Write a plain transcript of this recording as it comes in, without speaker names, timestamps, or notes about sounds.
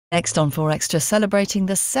Next on 4 Extra, celebrating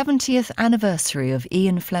the 70th anniversary of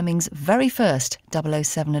Ian Fleming's very first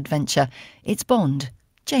 007 adventure. It's Bond,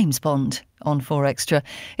 James Bond, on 4 Extra,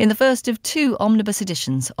 in the first of 2 omnibus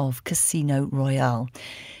editions of Casino Royale.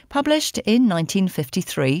 Published in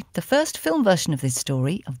 1953, the first film version of this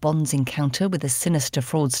story, of Bond's encounter with the sinister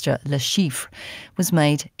fraudster Le Chiffre, was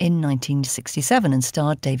made in 1967 and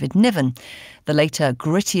starred David Niven. The later,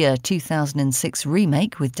 grittier 2006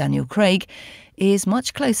 remake with Daniel Craig is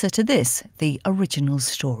much closer to this, the original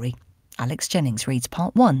story. Alex Jennings reads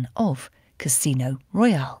part 1 of Casino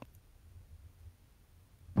Royale.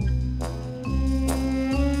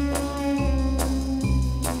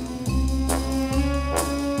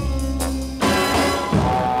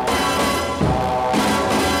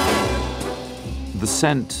 The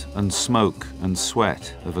scent and smoke and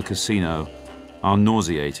sweat of a casino are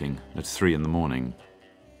nauseating at 3 in the morning.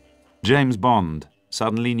 James Bond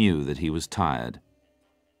suddenly knew that he was tired.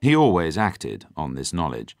 He always acted on this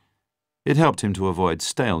knowledge. It helped him to avoid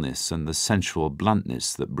staleness and the sensual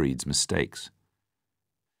bluntness that breeds mistakes.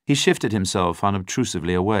 He shifted himself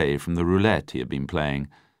unobtrusively away from the roulette he had been playing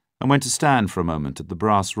and went to stand for a moment at the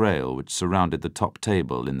brass rail which surrounded the top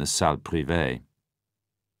table in the salle privée.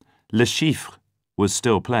 Le Chiffre was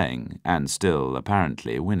still playing and still,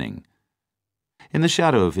 apparently, winning. In the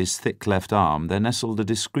shadow of his thick left arm there nestled a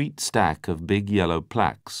discreet stack of big yellow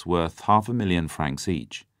plaques worth 500,000 francs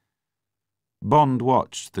each. Bond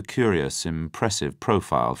watched the curious, impressive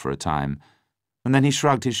profile for a time, and then he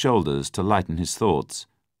shrugged his shoulders to lighten his thoughts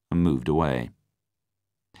and moved away.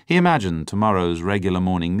 He imagined tomorrow's regular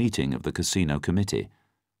morning meeting of the casino committee.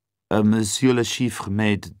 Monsieur Le Chiffre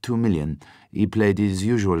made 2 million. He played his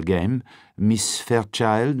usual game. Miss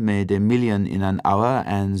Fairchild made $1 million in an hour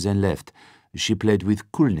and then left. She played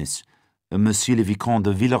with coolness. Monsieur le Vicomte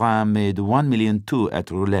de Villerin made 1 million too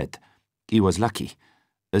at roulette. He was lucky.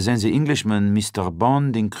 Then the Englishman, Mr.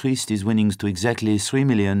 Bond, increased his winnings to exactly 3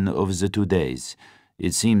 million over the 2 days.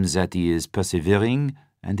 It seems that he is persevering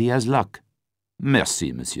and he has luck.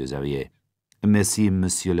 Merci, Monsieur Xavier. Merci,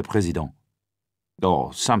 Monsieur le Président.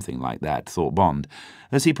 Or something like that, thought Bond,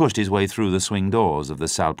 as he pushed his way through the swing doors of the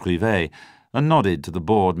salle privée and nodded to the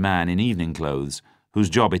bored man in evening clothes, whose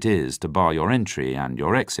job it is to bar your entry and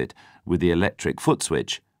your exit with the electric foot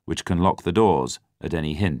switch which can lock the doors at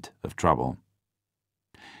any hint of trouble.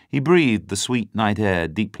 He breathed the sweet night air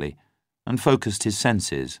deeply and focused his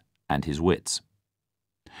senses and his wits.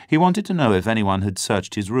 He wanted to know if anyone had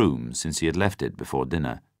searched his room since he had left it before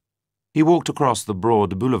dinner. He walked across the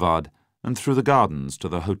broad boulevard and through the gardens to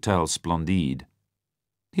the Hotel Splendide.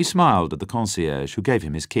 He smiled at the concierge who gave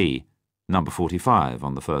him his key, number 45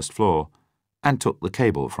 on the first floor, and took the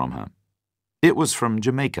cable from her. It was from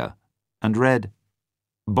Jamaica and read,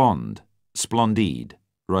 Bond, Splendide,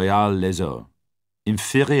 Royale-les-Eaux.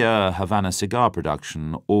 Inferior Havana cigar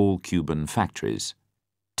production, all Cuban factories.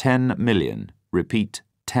 10 million. Repeat,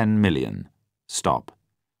 10 million. Stop.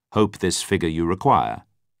 Hope this figure you require.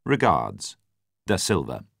 Regards. Da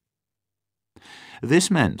Silva.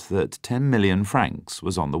 This meant that 10 million francs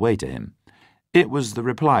was on the way to him. It was the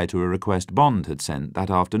reply to a request Bond had sent that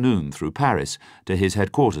afternoon through Paris to his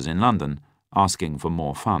headquarters in London, asking for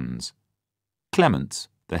more funds. Clements,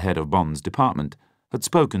 the head of Bond's department, had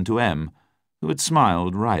spoken to M, who had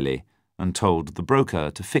smiled wryly and told the broker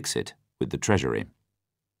to fix it with the Treasury.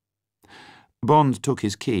 Bond took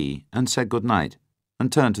his key and said good night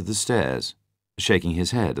and turned to the stairs, shaking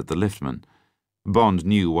his head at the liftman. Bond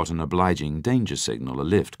knew what an obliging danger signal a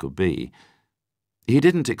lift could be. He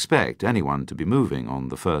didn't expect anyone to be moving on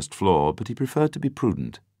the first floor, but he preferred to be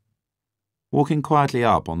prudent. Walking quietly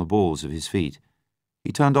up on the balls of his feet,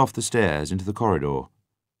 he turned off the stairs into the corridor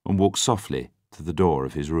and walked softly to the door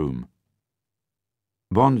of his room.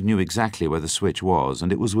 Bond knew exactly where the switch was,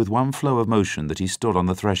 and it was with one flow of motion that he stood on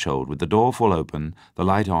the threshold with the door full open, the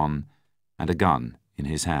light on, and a gun in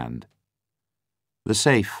his hand. The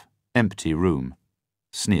safe, empty room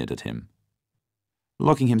sneered at him.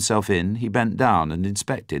 Locking himself in, he bent down and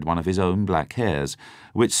inspected one of his own black hairs,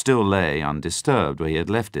 which still lay undisturbed where he had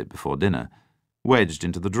left it before dinner, wedged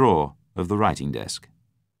into the drawer of the writing desk.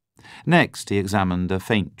 Next, he examined a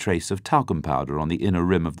faint trace of talcum powder on the inner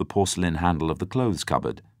rim of the porcelain handle of the clothes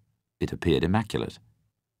cupboard. It appeared immaculate.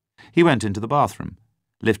 He went into the bathroom,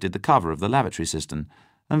 lifted the cover of the lavatory cistern,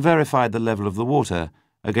 and verified the level of the water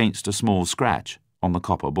against a small scratch on the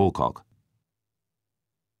copper ballcock.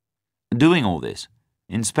 Doing all this,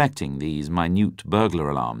 inspecting these minute burglar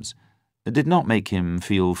alarms, did not make him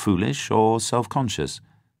feel foolish or self-conscious.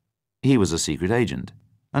 He was a secret agent,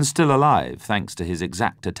 and still alive thanks to his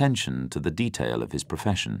exact attention to the detail of his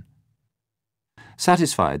profession.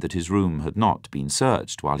 Satisfied that his room had not been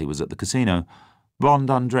searched while he was at the casino, Bond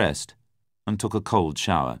undressed and took a cold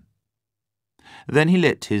shower. Then he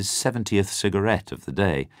lit his 70th cigarette of the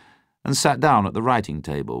day and sat down at the writing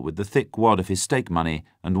table with the thick wad of his stake money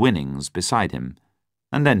and winnings beside him,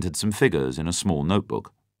 and entered some figures in a small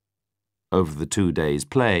notebook. Over the 2 days'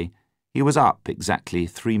 play, he was up exactly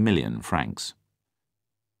 3 million francs.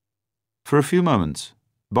 For a few moments,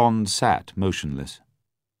 Bond sat motionless,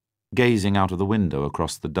 gazing out of the window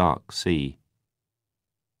across the dark sea.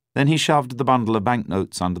 Then he shoved the bundle of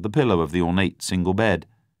banknotes under the pillow of the ornate single bed,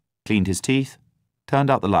 cleaned his teeth, turned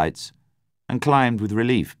out the lights, and climbed with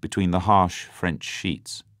relief between the harsh French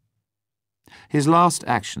sheets. His last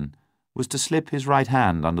action was to slip his right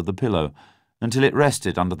hand under the pillow until it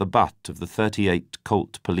rested under the butt of the .38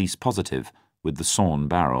 Colt Police Positive with the sawn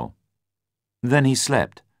barrel. Then he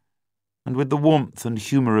slept, and with the warmth and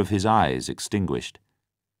humour of his eyes extinguished,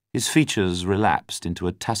 his features relapsed into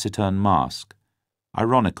a taciturn mask,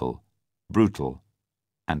 ironical, brutal,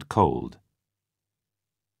 and cold.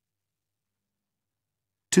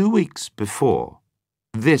 2 weeks before,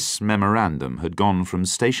 this memorandum had gone from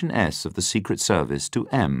Station S of the Secret Service to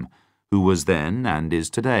M, who was then, and is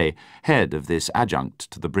today, head of this adjunct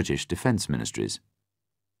to the British Defence Ministries.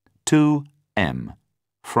 To M,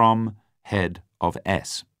 from head of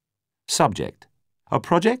S. Subject: a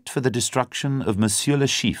project for the destruction of Monsieur le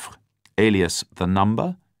Chiffre, alias the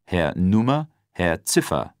Number, Herr Nummer, Herr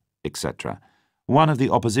Ziffer, etc., one of the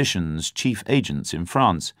opposition's chief agents in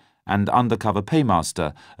France, and undercover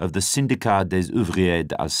paymaster of the Syndicat des Ouvriers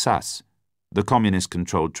d'Alsace, the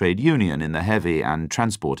communist-controlled trade union in the heavy and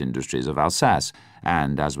transport industries of Alsace,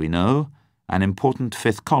 and, as we know, an important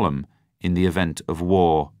fifth column in the event of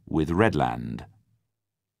war with Redland.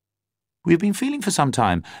 We have been feeling for some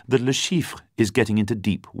time that Le Chiffre is getting into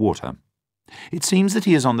deep water. It seems that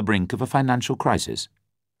he is on the brink of a financial crisis.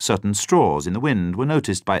 Certain straws in the wind were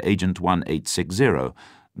noticed by Agent 1860,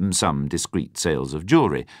 some discreet sales of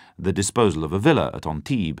jewellery, the disposal of a villa at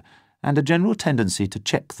Antibes, and a general tendency to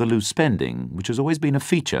check the loose spending, which has always been a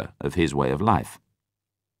feature of his way of life.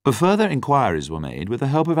 Further inquiries were made with the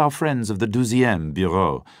help of our friends of the 12e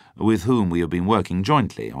Bureau, with whom we have been working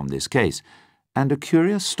jointly on this case, and a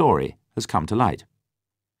curious story has come to light.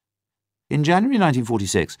 In January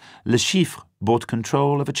 1946, Le Chiffre bought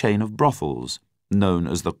control of a chain of brothels, known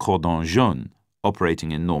as the Cordon Jaune,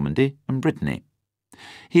 operating in Normandy and Brittany.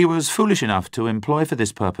 He was foolish enough to employ for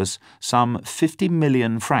this purpose some 50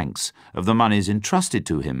 million francs of the moneys entrusted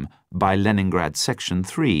to him by Leningrad Section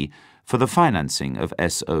 3 for the financing of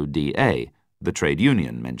SODA, the trade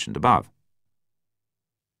union mentioned above.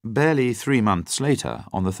 Barely 3 months later,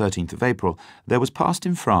 on the 13th of April, there was passed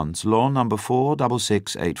in France Law No.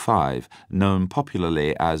 46685, known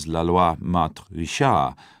popularly as La Loi Marthe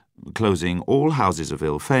Richard, closing all houses of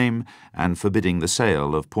ill fame and forbidding the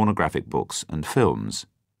sale of pornographic books and films.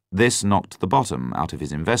 This knocked the bottom out of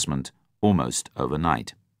his investment almost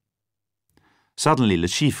overnight. Suddenly, Le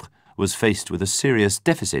Chiffre was faced with a serious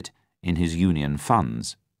deficit in his union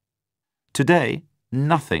funds. Today,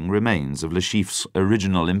 nothing remains of Le Chiffre's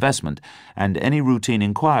original investment, and any routine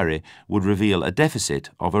inquiry would reveal a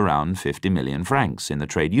deficit of around 50 million francs in the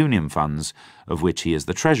trade union funds, of which he is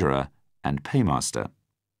the treasurer and paymaster.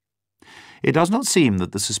 It does not seem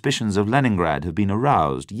that the suspicions of Leningrad have been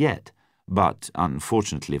aroused yet, but,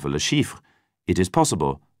 unfortunately for Le Chiffre, it is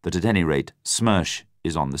possible that at any rate SMERSH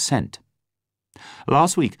is on the scent.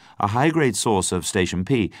 Last week, a high-grade source of Station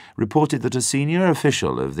P reported that a senior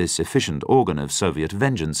official of this efficient organ of Soviet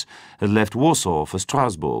vengeance had left Warsaw for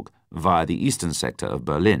Strasbourg via the eastern sector of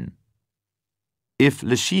Berlin. If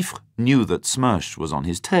Le Chiffre knew that SMERSH was on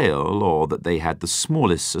his tail, or that they had the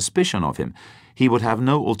smallest suspicion of him, he would have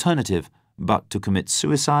no alternative but to commit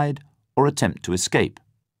suicide or attempt to escape.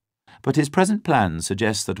 But his present plan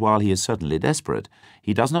suggests that while he is certainly desperate,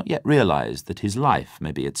 he does not yet realize that his life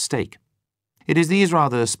may be at stake. It is these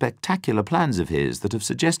rather spectacular plans of his that have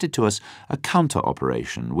suggested to us a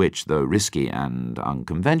counter-operation which, though risky and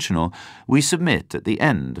unconventional, we submit at the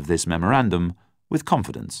end of this memorandum with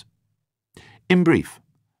confidence. In brief,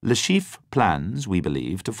 Le Chiffre plans, we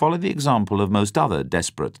believe, to follow the example of most other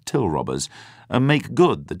desperate till robbers and make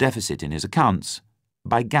good the deficit in his accounts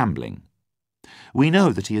by gambling. We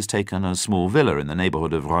know that he has taken a small villa in the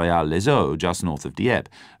neighbourhood of Royale-les-Eaux, just north of Dieppe,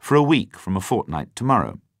 for a week from a fortnight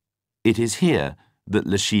tomorrow. It is here that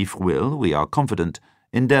Le Chiffre will, we are confident,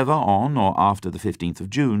 endeavour on or after the 15th of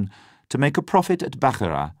June to make a profit at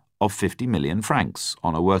baccarat of 50 million francs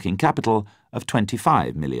on a working capital of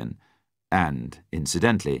 25 million, and,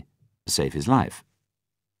 incidentally, save his life.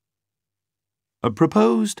 A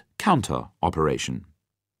proposed counter-operation.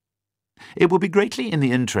 It will be greatly in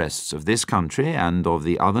the interests of this country and of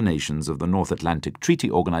the other nations of the North Atlantic Treaty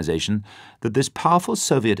Organization that this powerful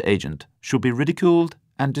Soviet agent should be ridiculed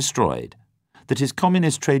and destroyed, that his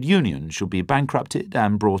communist trade union should be bankrupted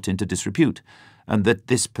and brought into disrepute, and that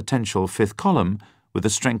this potential fifth column, with a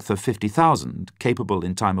strength of 50,000, capable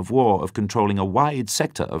in time of war of controlling a wide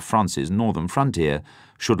sector of France's northern frontier,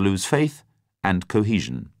 should lose faith and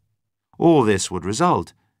cohesion. All this would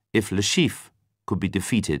result if Le Chiffre could be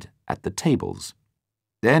defeated at the tables.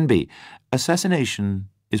 N.B. Assassination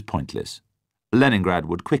is pointless. Leningrad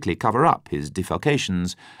would quickly cover up his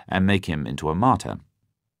defalcations and make him into a martyr.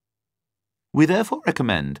 We therefore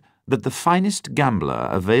recommend that the finest gambler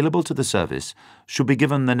available to the service should be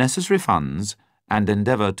given the necessary funds and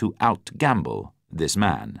endeavour to out-gamble this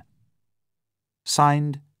man.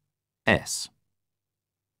 Signed, S.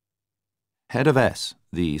 Head of S,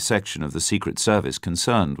 the section of the Secret Service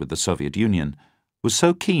concerned with the Soviet Union, was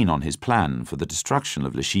so keen on his plan for the destruction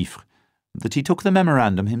of Le Chiffre that he took the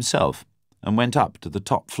memorandum himself and went up to the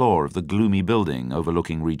top floor of the gloomy building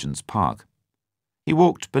overlooking Regent's Park. He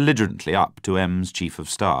walked belligerently up to M's Chief of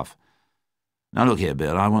Staff. "Now look here,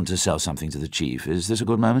 Bill, I want to sell something to the Chief. Is this a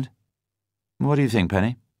good moment?" "What do you think,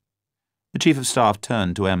 Penny?" The Chief of Staff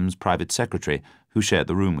turned to M's private secretary, who shared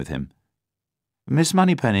the room with him. Miss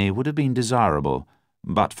Moneypenny would have been desirable,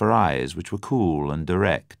 but for eyes which were cool and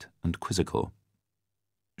direct and quizzical.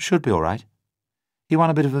 "Should be all right. He won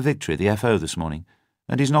a bit of a victory at the FO this morning,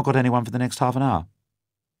 and he's not got anyone for the next half an hour."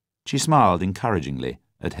 She smiled encouragingly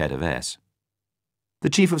at Head of S. The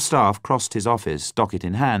Chief of Staff crossed his office, docket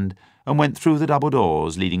in hand, and went through the double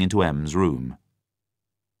doors leading into M's room.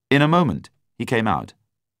 In a moment he came out,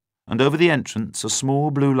 and over the entrance a small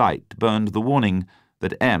blue light burned the warning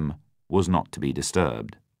that M was not to be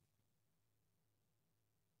disturbed.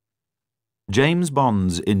 James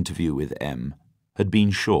Bond's interview with M had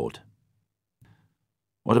been short.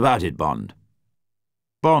 "What about it, Bond?"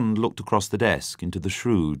 Bond looked across the desk into the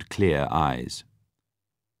shrewd, clear eyes.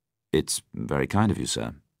 "It's very kind of you,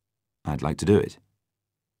 sir. I'd like to do it.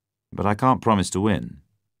 But I can't promise to win.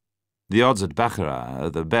 The odds at baccarat are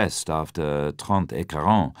the best after 30 et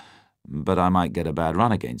 40, but I might get a bad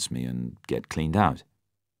run against me and get cleaned out.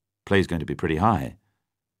 Play's going to be pretty high.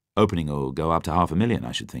 Opening will go up to 500,000,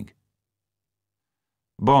 I should think."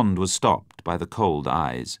 Bond was stopped by the cold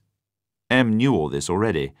eyes. M knew all this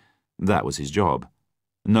already. That was his job,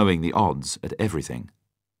 knowing the odds at everything,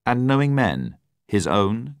 and knowing men, his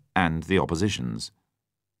own and the opposition's.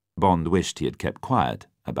 Bond wished he had kept quiet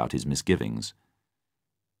about his misgivings.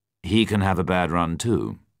 "He can have a bad run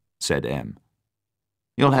too," said M.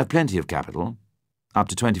 "You'll have plenty of capital, up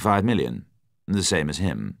to 25 million, the same as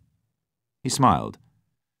him." He smiled.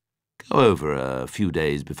 "Go over a few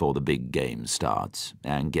days before the big game starts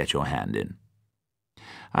and get your hand in.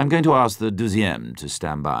 I'm going to ask the 12e to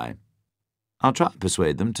stand by. I'll try and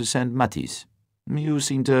persuade them to send Matisse. You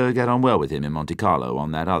seem to get on well with him in Monte Carlo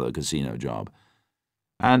on that other casino job.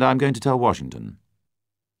 And I'm going to tell Washington.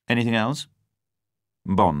 Anything else?"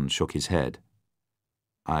 Bond shook his head.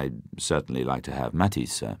 "I'd certainly like to have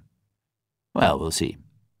Matisse, sir." "Well, we'll see.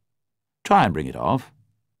 Try and bring it off.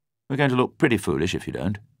 We're going to look pretty foolish if you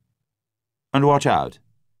don't. And watch out.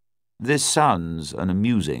 This sounds an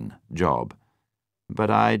amusing job, but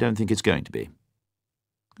I don't think it's going to be.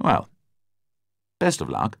 Well, best of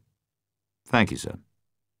luck." "Thank you, sir,"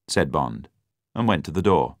 said Bond, and went to the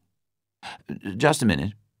door. "Just a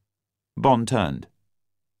minute." Bond turned.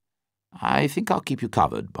 "I think I'll keep you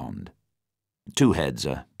covered, Bond. 2 heads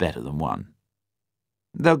are better than 1.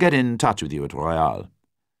 They'll get in touch with you at Royale.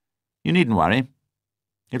 You needn't worry.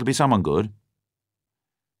 It'll be someone good."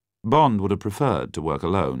 Bond would have preferred to work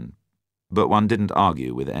alone, but one didn't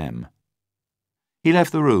argue with M. He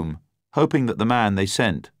left the room, hoping that the man they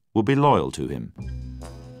sent would be loyal to him,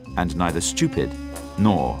 and neither stupid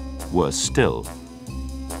nor, worse still,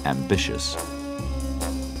 ambitious.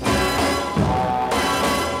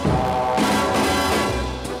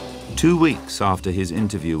 Two weeks after his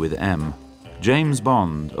interview with M, James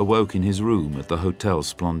Bond awoke in his room at the Hotel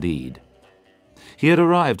Splendide. He had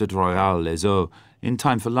arrived at Royale-les-Eaux in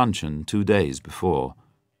time for luncheon 2 days before.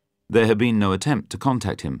 There had been no attempt to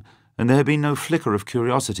contact him, and there had been no flicker of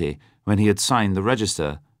curiosity when he had signed the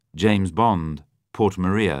register, James Bond, Port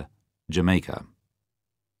Maria, Jamaica.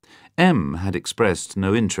 M had expressed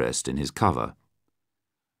no interest in his cover.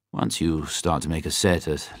 "Once you start to make a set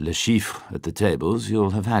at Le Chiffre at the tables,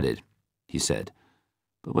 you'll have had it," he said.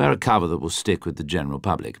 "But wear a cover that will stick with the general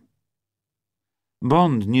public."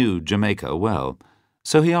 Bond knew Jamaica well,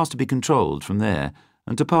 so he asked to be controlled from there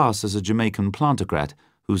and to pass as a Jamaican plantocrat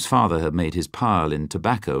whose father had made his pile in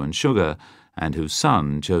tobacco and sugar and whose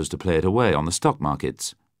son chose to play it away on the stock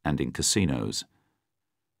markets and in casinos.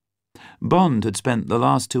 Bond had spent the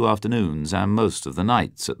last 2 afternoons and most of the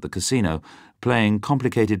nights at the casino playing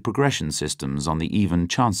complicated progression systems on the even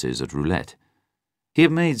chances at roulette. He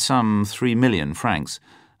had made some 3 million francs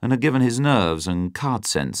and had given his nerves and card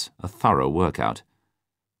sense a thorough workout.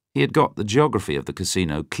 He had got the geography of the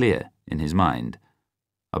casino clear in his mind.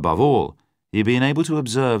 Above all, he had been able to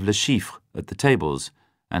observe le chiffre at the tables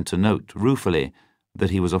and to note ruefully that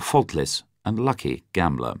he was a faultless and lucky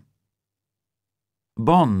gambler.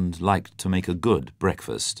 Bond liked to make a good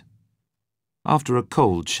breakfast. After a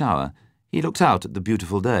cold shower, he looked out at the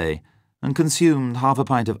beautiful day and consumed half a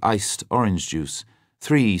pint of iced orange juice,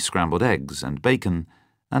 3 scrambled eggs and bacon,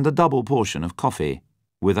 and a double portion of coffee,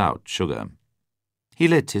 without sugar. He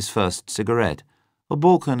lit his first cigarette, a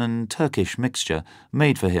Balkan and Turkish mixture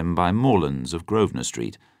made for him by Morlands of Grosvenor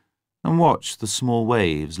Street, and watched the small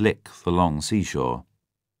waves lick the long seashore.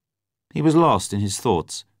 He was lost in his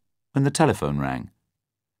thoughts when the telephone rang.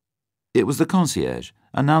 It was the concierge,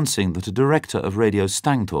 announcing that a director of Radio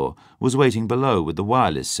Stangtor was waiting below with the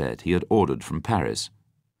wireless set he had ordered from Paris.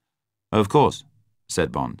 "Of course,"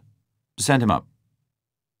 said Bond. "Send him up."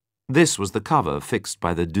 This was the cover fixed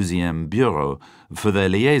by the 12e Bureau for their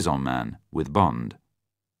liaison man with Bond.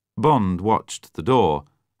 Bond watched the door,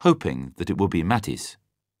 hoping that it would be Matisse.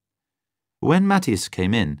 When Matisse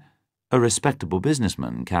came in, a respectable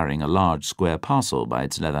businessman carrying a large square parcel by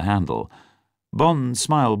its leather handle, Bond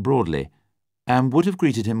smiled broadly and would have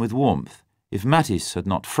greeted him with warmth if Matisse had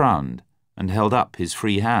not frowned and held up his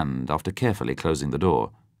free hand after carefully closing the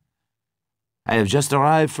door. "I have just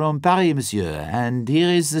arrived from Paris, monsieur, and here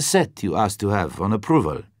is the set you asked to have on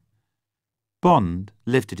approval." Bond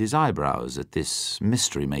lifted his eyebrows at this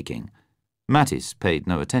mystery-making. Matisse paid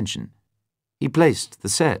no attention. He placed the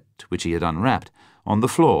set, which he had unwrapped, on the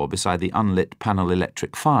floor beside the unlit panel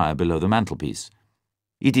electric fire below the mantelpiece.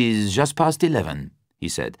 "It is just past 11, he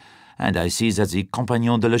said, "and I see that the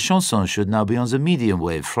Compagnon de la Chanson should now be on the medium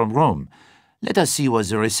wave from Rome. Let us see what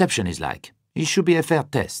the reception is like. It should be a fair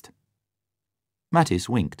test." Matisse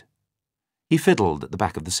winked. He fiddled at the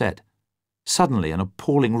back of the set. Suddenly an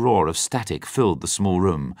appalling roar of static filled the small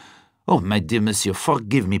room. "Oh, my dear monsieur,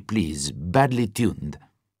 forgive me, please. Badly tuned."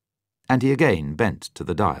 And he again bent to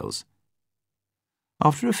the dials.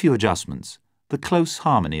 After a few adjustments, the close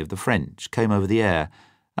harmony of the French came over the air,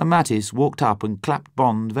 and Matisse walked up and clapped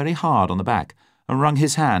Bond very hard on the back and wrung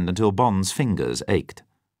his hand until Bond's fingers ached.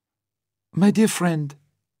 "My dear friend,"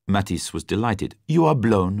 Matisse was delighted, "you are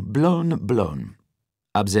blown, blown, blown.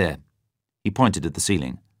 Up there." He pointed at the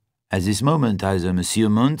ceiling. "At this moment either Monsieur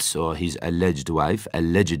Muntz or his alleged wife,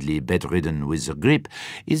 allegedly bedridden with the grippe,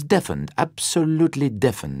 is deafened, absolutely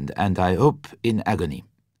deafened, and I hope in agony."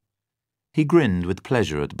 He grinned with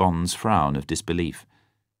pleasure at Bond's frown of disbelief.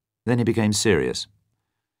 Then he became serious.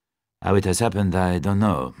 "How it has happened, I don't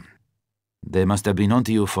know. They must have been on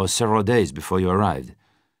to you for several days before you arrived.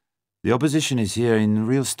 The opposition is here in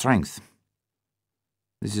real strength.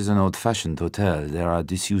 This is an old-fashioned hotel. There are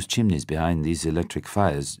disused chimneys behind these electric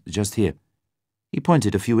fires, just here." He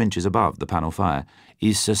pointed a few inches above the panel fire.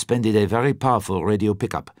 "Is suspended a very powerful radio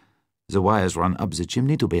pickup. The wires run up the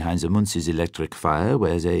chimney to behind the Munz's electric fire,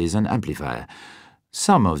 where there is an amplifier.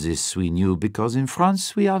 Some of this we knew because in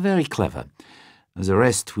France we are very clever. The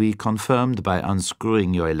rest we confirmed by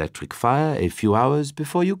unscrewing your electric fire a few hours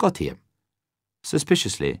before you got here."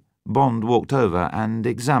 Suspiciously, Bond walked over and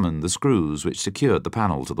examined the screws which secured the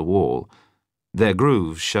panel to the wall. Their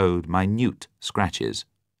grooves showed minute scratches.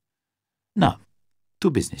 "Now,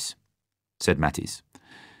 to business," said Matisse,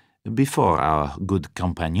 "before our good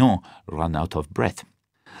compagnon run out of breath.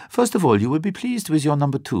 First of all, you will be pleased with your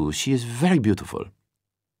number 2. She is very beautiful."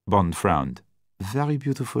 Bond frowned. "Very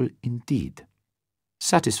beautiful indeed."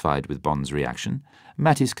 Satisfied with Bond's reaction,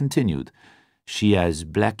 Matisse continued. "She has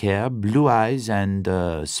black hair, blue eyes, and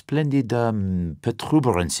splendid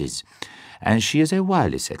protuberances. And she is a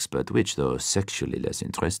wireless expert, which, though sexually less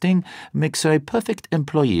interesting, makes her a perfect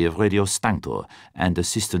employee of Radio Stangtor and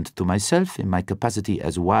assistant to myself in my capacity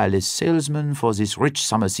as wireless salesman for this rich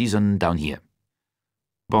summer season down here."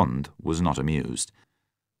 Bond was not amused.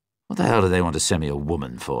 "What the hell do they want to send me a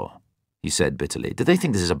woman for?" he said bitterly. "Do they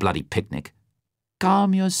think this is a bloody picnic?"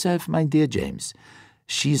 "Calm yourself, my dear James.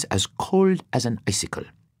 She's as cold as an icicle.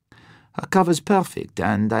 Her cover's perfect,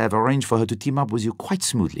 and I have arranged for her to team up with you quite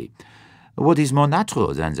smoothly. What is more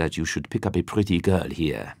natural than that you should pick up a pretty girl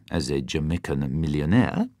here as a Jamaican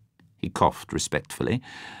millionaire?" He coughed respectfully.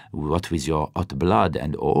 "What with your hot blood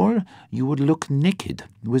and all, you would look naked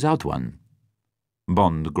without one."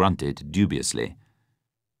 Bond grunted dubiously.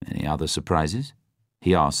 "Any other surprises?"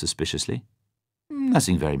 he asked suspiciously.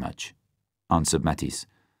 Nothing very much, answered Matisse.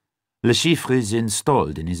 Le Chiffre is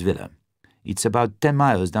installed in his villa. It's about 10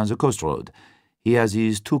 miles down the coast road. He has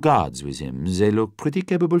his 2 guards with him. They look pretty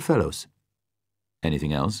capable fellows.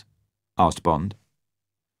 Anything else? Asked Bond.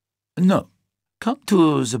 No. Come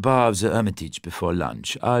to the bar of the Hermitage before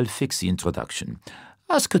lunch. I'll fix the introduction.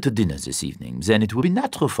 Ask her to dinner this evening. Then it will be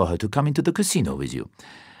natural for her to come into the casino with you.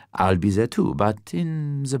 I'll be there too, but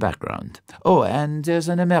in the background. Oh, and there's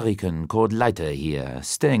an American called Leiter here,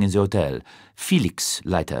 staying in the hotel. Felix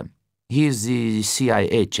Leiter. He's the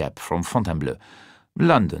CIA chap from Fontainebleau.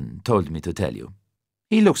 London told me to tell you.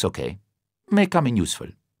 He looks okay. May come in useful.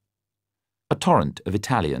 A torrent of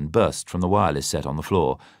Italian burst from the wireless set on the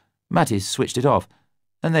floor. Matisse switched it off,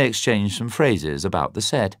 and they exchanged some phrases about the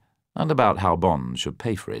set and about how Bond should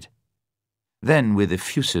pay for it. Then, with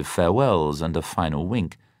effusive farewells and a final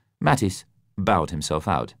wink, Matisse bowed himself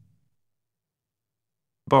out.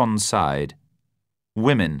 Bond sighed.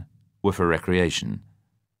 Women were for recreation.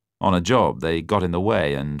 On a job, they got in the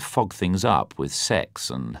way and fogged things up with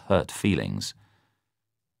sex and hurt feelings.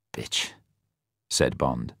 Bitch, said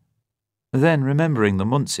Bond. Then, remembering the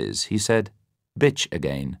Muntzes, he said, bitch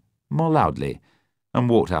again, more loudly, and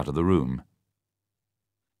walked out of the room.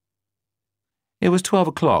 It was 12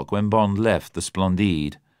 o'clock when Bond left the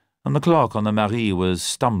Splendide, and the clock on the Marie was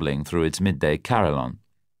stumbling through its midday carillon.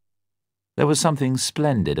 There was something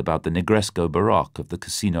splendid about the Negresco Baroque of the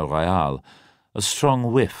Casino Royale, a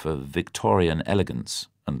strong whiff of Victorian elegance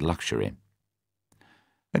and luxury.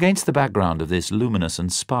 Against the background of this luminous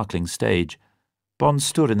and sparkling stage, Bond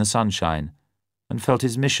stood in the sunshine and felt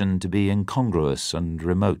his mission to be incongruous and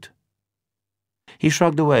remote. He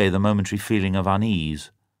shrugged away the momentary feeling of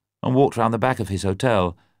unease and walked round the back of his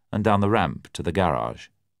hotel and down the ramp to the garage.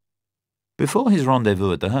 Before his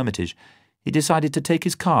rendezvous at the Hermitage, he decided to take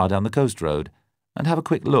his car down the coast road and have a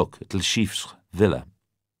quick look at Le Chiffre's villa.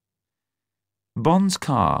 Bond's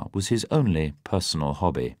car was his only personal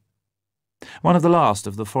hobby. One of the last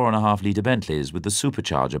of the 4.5-litre Bentleys with the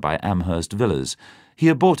supercharger by Amherst Villas. He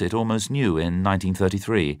had bought it almost new in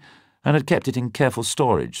 1933 and had kept it in careful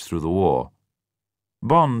storage through the war.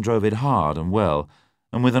 Bond drove it hard and well,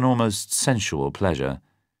 and with an almost sensual pleasure.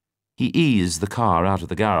 He eased the car out of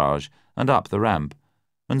the garage and up the ramp,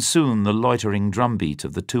 and soon the loitering drumbeat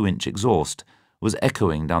of the 2-inch exhaust was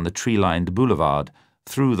echoing down the tree-lined boulevard,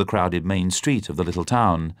 through the crowded main street of the little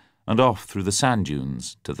town, and off through the sand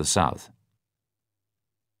dunes to the south.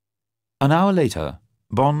 An hour later,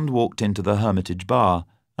 Bond walked into the Hermitage bar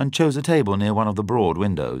and chose a table near one of the broad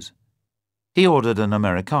windows. He ordered an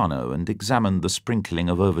Americano and examined the sprinkling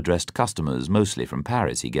of overdressed customers, mostly from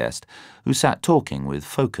Paris, he guessed, who sat talking with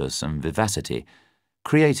focus and vivacity,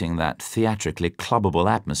 creating that theatrically clubbable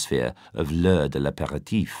atmosphere of l'heure de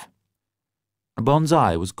l'apéritif. Bond's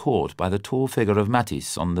eye was caught by the tall figure of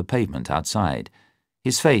Matisse on the pavement outside,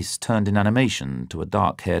 his face turned in animation to a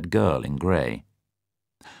dark-haired girl in grey.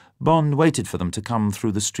 Bond waited for them to come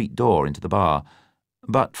through the street door into the bar,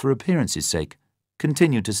 but for appearance's sake,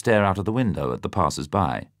 continued to stare out of the window at the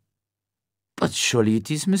passers-by. "But surely it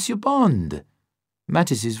is Monsieur Bond!"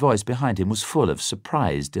 Matisse's voice behind him was full of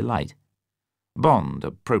surprised delight. Bond,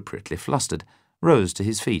 appropriately flustered, rose to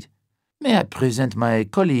his feet. "May I present my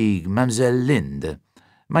colleague, Mademoiselle Linde?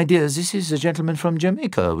 My dear, this is a gentleman from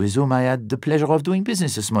Jamaica with whom I had the pleasure of doing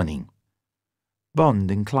business this morning."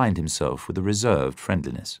 Bond inclined himself with a reserved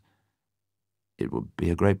friendliness. "It would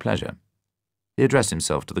be a great pleasure." He addressed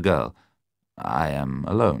himself to the girl. "I am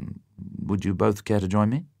alone. Would you both care to join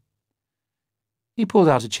me?" He pulled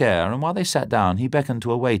out a chair, and while they sat down, he beckoned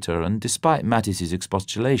to a waiter and, despite Matisse's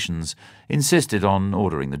expostulations, insisted on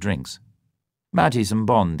ordering the drinks. Matisse and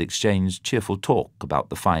Bond exchanged cheerful talk about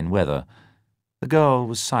the fine weather. The girl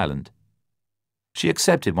was silent. She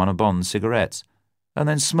accepted one of Bond's cigarettes, and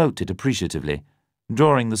then smoked it appreciatively,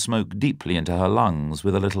 drawing the smoke deeply into her lungs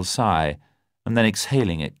with a little sigh, and then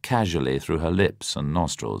exhaling it casually through her lips and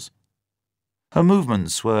nostrils. Her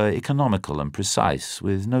movements were economical and precise,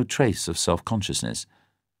 with no trace of self-consciousness.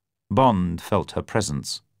 Bond felt her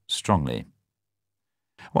presence strongly.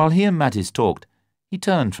 While he and Matisse talked, he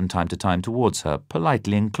turned from time to time towards her,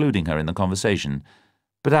 politely including her in the conversation,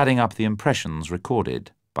 but adding up the impressions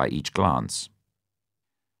recorded by each glance.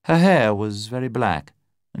 Her hair was very black,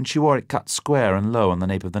 and she wore it cut square and low on the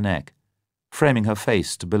nape of the neck, framing her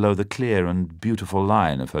face to below the clear and beautiful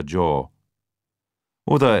line of her jaw.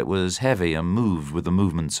 Although it was heavy and moved with the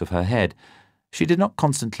movements of her head, she did not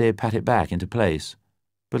constantly pat it back into place,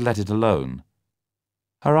 but let it alone.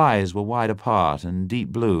 Her eyes were wide apart and deep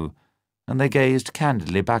blue, and they gazed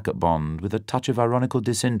candidly back at Bond with a touch of ironical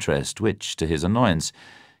disinterest which, to his annoyance,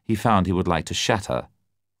 he found he would like to shatter,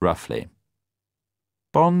 roughly.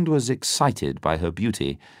 Bond was excited by her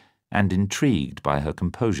beauty and intrigued by her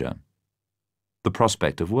composure. The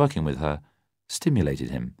prospect of working with her stimulated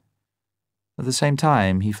him. At the same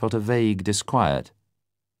time, he felt a vague disquiet.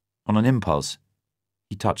 On an impulse,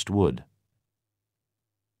 he touched wood.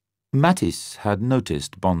 Matisse had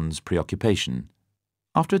noticed Bond's preoccupation.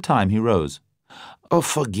 After a time, he rose. "Oh,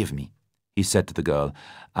 forgive me," he said to the girl.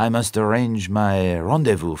 "I must arrange my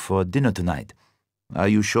rendezvous for dinner tonight. Are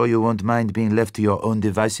you sure you won't mind being left to your own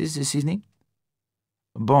devices this evening?"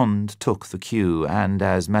 Bond took the cue, and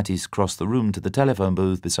as Matisse crossed the room to the telephone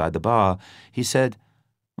booth beside the bar, he said,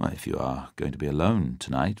 "Well, if you are going to be alone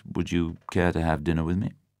tonight, would you care to have dinner with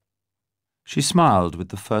me?" She smiled with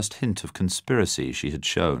the first hint of conspiracy she had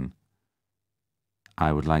shown.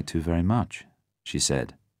 "I would like to very much," she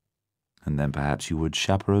said. "And then perhaps you would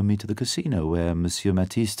chaperone me to the casino, where Monsieur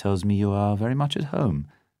Matisse tells me you are very much at home.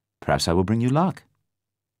 Perhaps I will bring you luck."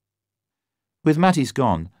 With Matisse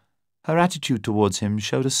gone, her attitude towards him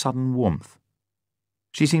showed a sudden warmth.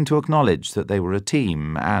 She seemed to acknowledge that they were a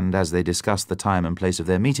team, and as they discussed the time and place of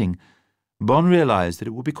their meeting, Bond realized that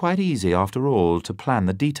it would be quite easy, after all, to plan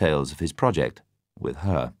the details of his project with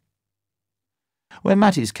her. When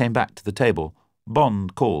Matisse came back to the table,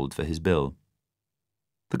 Bond called for his bill.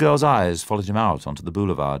 The girl's eyes followed him out onto the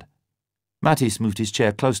boulevard. Matisse moved his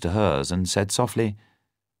chair close to hers and said softly,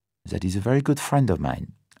 "That is a very good friend of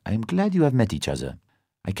mine. I am glad you have met each other.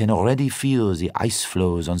 I can already feel the ice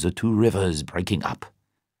floes on the two rivers breaking up."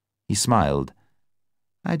 He smiled.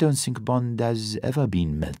 "I don't think Bond has ever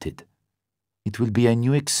been melted. It will be a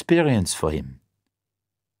new experience for him."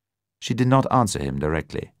 She did not answer him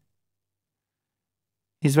directly.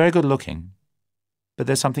 "He's very good-looking, but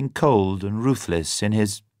there's something cold and ruthless in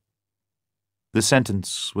his—" The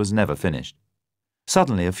sentence was never finished.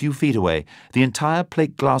 Suddenly, a few feet away, the entire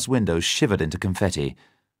plate-glass window shivered into confetti.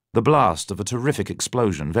 The blast of a terrific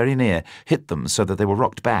explosion, very near, hit them so that they were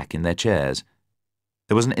rocked back in their chairs.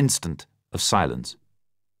 There was an instant of silence.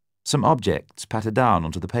 Some objects pattered down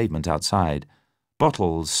onto the pavement outside.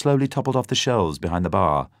 Bottles slowly toppled off the shelves behind the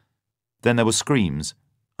bar. Then there were screams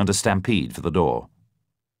and a stampede for the door.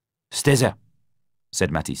 "Stay there,"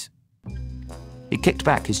 said Matisse. He kicked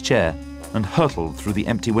back his chair and hurtled through the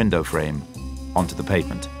empty window frame onto the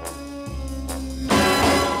pavement.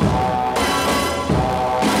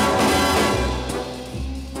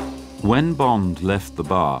 When Bond left the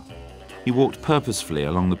bar, he walked purposefully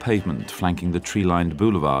along the pavement flanking the tree-lined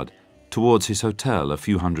boulevard towards his hotel a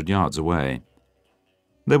few hundred yards away.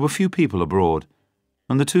 There were few people abroad,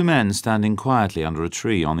 and the two men standing quietly under a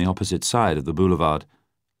tree on the opposite side of the boulevard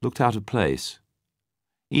looked out of place.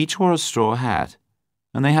 Each wore a straw hat,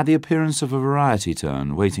 and they had the appearance of a variety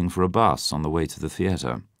turn waiting for a bus on the way to the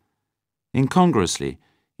theatre. Incongruously,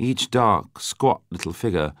 each dark, squat little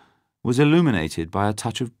figure was illuminated by a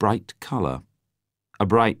touch of bright colour, a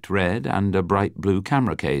bright red and a bright blue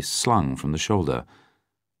camera case slung from the shoulder.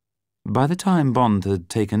 By the time Bond had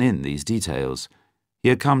taken in these details, he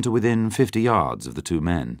had come to within 50 yards of the two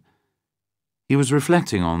men. He was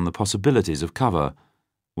reflecting on the possibilities of cover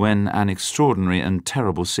when an extraordinary and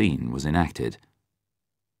terrible scene was enacted.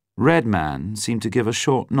 Red Man seemed to give a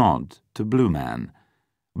short nod to Blue Man.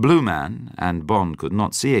 Blue Man, and Bond could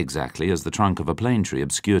not see exactly as the trunk of a plane tree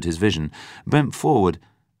obscured his vision, bent forward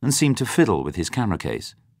and seemed to fiddle with his camera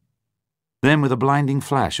case. Then, with a blinding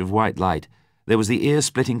flash of white light, there was the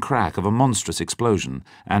ear-splitting crack of a monstrous explosion,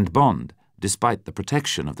 and Bond, despite the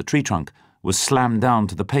protection of the tree trunk, was slammed down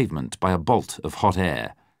to the pavement by a bolt of hot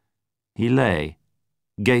air. He lay,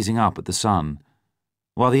 gazing up at the sun,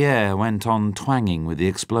 while the air went on twanging with the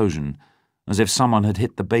explosion, as if someone had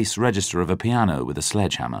hit the bass register of a piano with a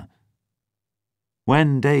sledgehammer.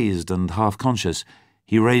 When, dazed and half-conscious,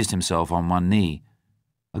 he raised himself on one knee,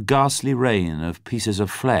 a ghastly rain of pieces of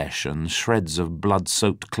flesh and shreds of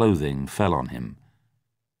blood-soaked clothing fell on him.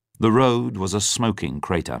 The road was a smoking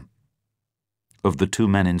crater. Of the two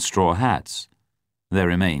men in straw hats, there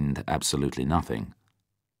remained absolutely nothing.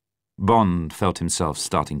 Bond felt himself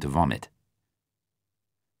starting to vomit.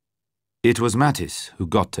 It was Matisse who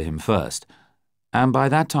got to him first, and by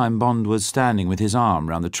that time Bond was standing with his arm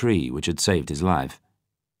round the tree which had saved his life.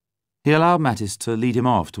 He allowed Matisse to lead him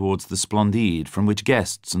off towards the Splendide, from which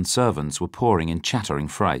guests and servants were pouring in chattering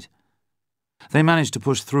fright. They managed to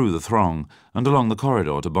push through the throng and along the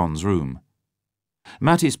corridor to Bond's room.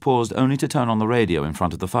 Matisse paused only to turn on the radio in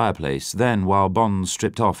front of the fireplace. Then, while Bond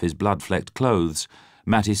stripped off his blood-flecked clothes,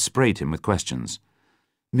 Matisse sprayed him with questions.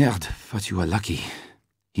 "Merde, but you are lucky,"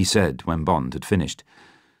 he said when Bond had finished.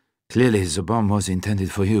 "Clearly the bomb was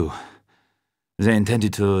intended for you. They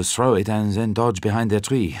intended to throw it and then dodge behind their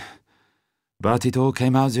tree. But it all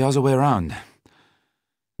came out the other way around.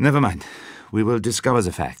 Never mind. We will discover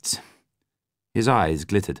the facts. His eyes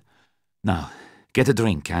glittered. Now, get a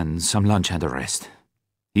drink and some lunch and a rest,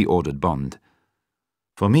 he ordered Bond.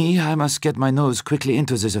 For me, I must get my nose quickly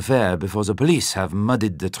into this affair before the police have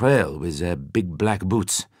muddied the trail with their big black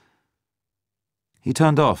boots. He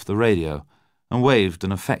turned off the radio and waved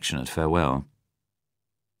an affectionate farewell.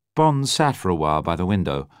 Bond sat for a while by the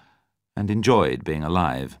window and enjoyed being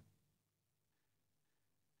alive.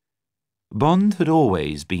 Bond had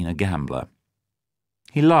always been a gambler.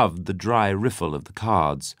 He loved the dry riffle of the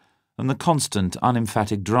cards and the constant,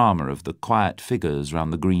 unemphatic drama of the quiet figures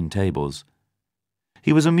round the green tables.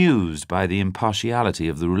 He was amused by the impartiality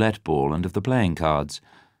of the roulette ball and of the playing cards,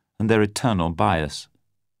 and their eternal bias.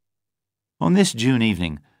 On this June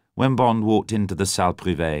evening, when Bond walked into the salle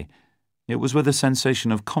privée, it was with a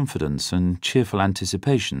sensation of confidence and cheerful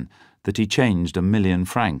anticipation that he changed 1,000,000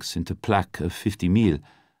 francs into plaques of 50,000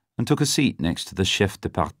 and took a seat next to the chef de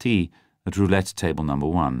partie at roulette table number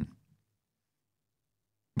 1.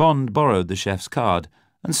 Bond borrowed the chef's card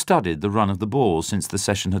and studied the run of the ball since the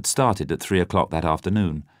session had started at 3 o'clock that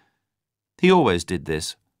afternoon. He always did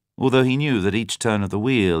this, although he knew that each turn of the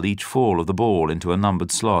wheel, each fall of the ball into a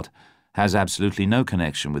numbered slot, has absolutely no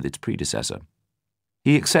connection with its predecessor.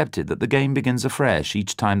 He accepted that the game begins afresh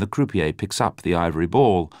each time the croupier picks up the ivory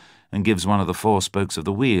ball and gives one of the 4 spokes of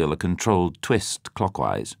the wheel a controlled twist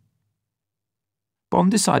clockwise. Bond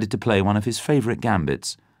decided to play one of his favourite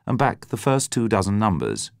gambits and back the first 2 dozen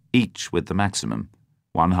numbers, each with the maximum,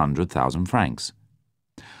 100,000 francs.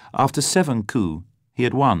 After 7 coups, he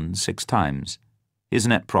had won 6 times. His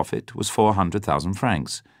net profit was 400,000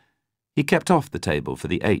 francs. He kept off the table for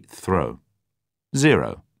the 8th throw.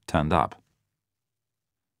 0 turned up.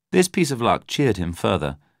 This piece of luck cheered him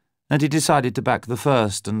further, and he decided to back the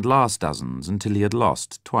first and last dozens until he had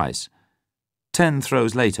lost twice. 10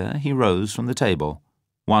 throws later, he rose from the table,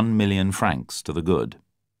 1,000,000 francs to the good.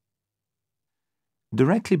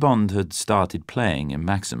 Directly Bond had started playing in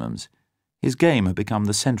maximums, his game had become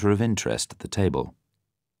the centre of interest at the table.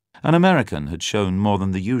 An American had shown more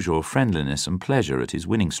than the usual friendliness and pleasure at his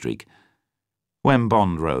winning streak. When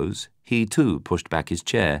Bond rose, he too pushed back his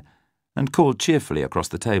chair and called cheerfully across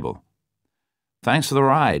the table. "Thanks for the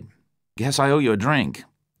ride. Guess I owe you a drink.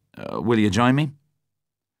 Will you join me?"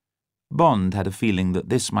 Bond had a feeling that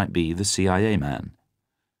this might be the CIA man.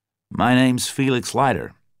 "My name's Felix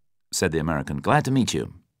Leiter," said the American. "Glad to meet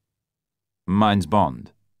you." "Mine's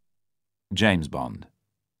Bond. James Bond."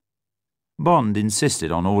 Bond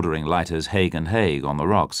insisted on ordering Leiter's Haig and Haig on the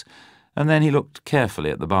rocks, and then he looked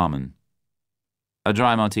carefully at the barman. "A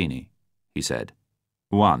dry martini," he said.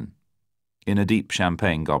 "1, in a deep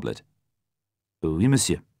champagne goblet." "Oui,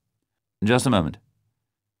 monsieur." "Just a moment.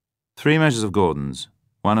 3 measures of Gordon's,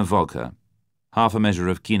 1 of vodka, half a measure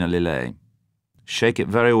of quina lillet. Shake it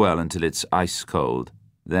very well until it's ice cold,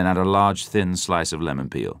 then add a large thin slice of lemon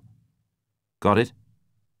peel. Got it?"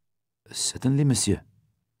 "Certainly, monsieur."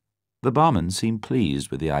 The barman seemed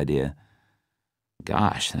pleased with the idea.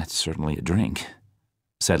 "Gosh, that's certainly a drink,"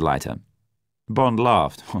 said Leiter. Bond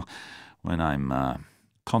laughed. "When I'm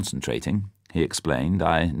concentrating," he explained,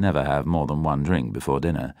 "I never have more than 1 drink before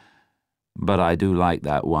dinner. But I do like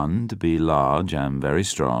that one to be large and very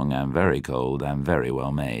strong and very cold and very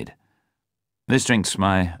well made. This drink's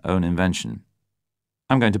my own invention.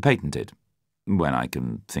 I'm going to patent it, when I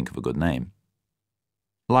can think of a good name."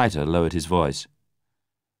 Leiter lowered his voice.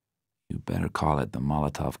 "You better call it the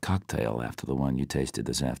Molotov cocktail after the one you tasted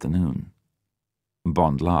this afternoon."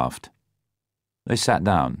 Bond laughed. They sat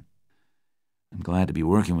down. "I'm glad to be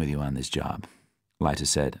working with you on this job," Leiter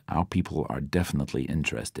said. "Our people are definitely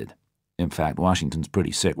interested. In fact, Washington's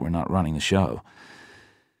pretty sick we're not running the show.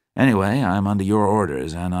 Anyway, I'm under your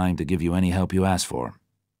orders, and I'm to give you any help you ask for."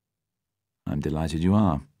 "I'm delighted you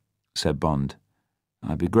are," said Bond.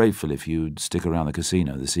 "I'd be grateful if you'd stick around the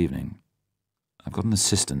casino this evening. I've got an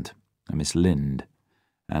assistant, a Miss Lind,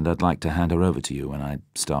 and I'd like to hand her over to you when I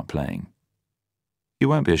start playing. You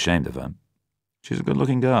won't be ashamed of her. She's a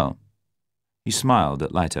good-looking girl." He smiled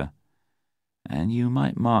at Leiter. "And you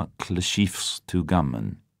might mark Le Chiffre's 2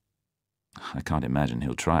 gunmen. I can't imagine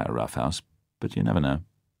he'll try a roughhouse, but you never know."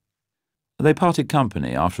 They parted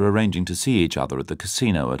company after arranging to see each other at the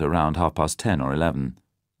casino at around 10:30 or 11,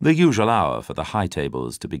 the usual hour for the high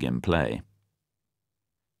tables to begin play.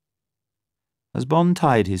 As Bond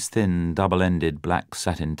tied his thin, double-ended black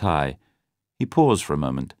satin tie, he paused for a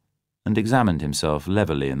moment and examined himself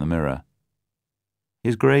levelly in the mirror.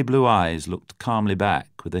 His grey-blue eyes looked calmly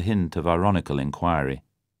back with a hint of ironical inquiry.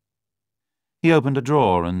 He opened a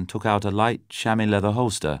drawer and took out a light chamois leather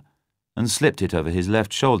holster and slipped it over his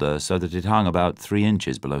left shoulder so that it hung about 3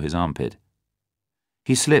 inches below his armpit.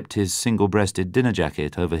 He slipped his single-breasted dinner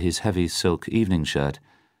jacket over his heavy silk evening shirt,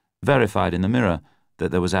 verified in the mirror that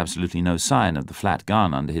there was absolutely no sign of the flat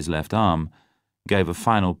gun under his left arm, gave a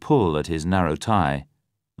final pull at his narrow tie,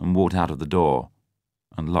 and walked out of the door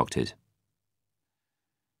and locked it.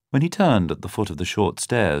 When he turned at the foot of the short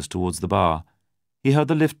stairs towards the bar, he heard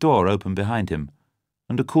the lift door open behind him,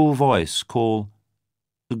 and a cool voice call,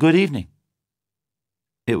 "Good evening."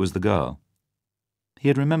 It was the girl. He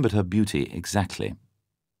had remembered her beauty exactly.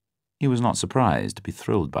 He was not surprised to be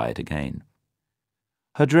thrilled by it again.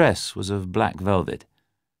 Her dress was of black velvet,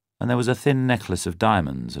 and there was a thin necklace of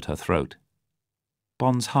diamonds at her throat.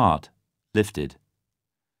 Bond's heart lifted.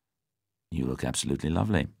 "You look absolutely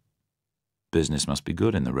lovely. Business must be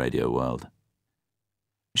good in the radio world."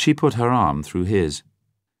 She put her arm through his.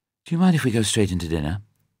 "Do you mind if we go straight into dinner?"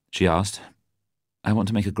 she asked. "I want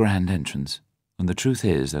to make a grand entrance, and the truth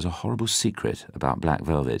is there's a horrible secret about black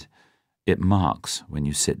velvet. It marks when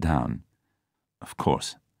you sit down." "Of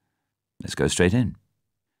course. Let's go straight in."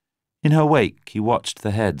 In her wake, he watched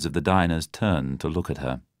the heads of the diners turn to look at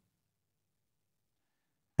her.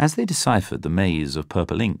 As they deciphered the maze of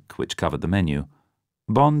purple ink which covered the menu,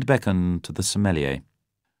 Bond beckoned to the sommelier.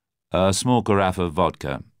 "A small carafe of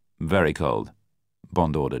vodka, very cold,"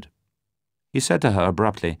 Bond ordered. He said to her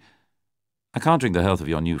abruptly, "I can't drink the health of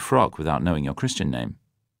your new frock without knowing your Christian name."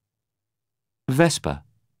 "Vesper,"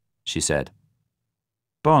 she said.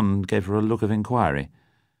 Bond gave her a look of inquiry.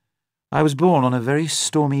 "I was born on a very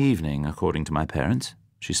stormy evening, according to my parents,"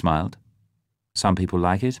 she smiled. "Some people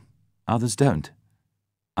like it, others don't.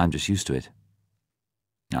 I'm just used to it."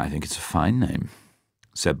 "I think it's a fine name,"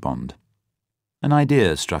 said Bond. An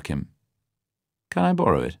idea struck him. "Can I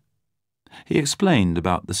borrow it?" He explained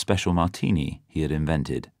about the special martini he had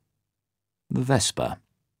invented. "The Vesper,"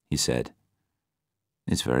 he said.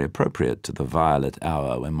 "It's very appropriate to the violet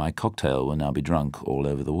hour when my cocktail will now be drunk all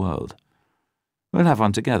over the world. We'll have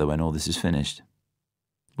one together when all this is finished.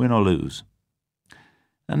 Win or lose.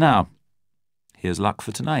 And now, here's luck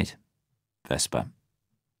for tonight, Vesper."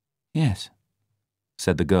 "Yes,"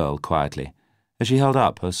 said the girl quietly, as she held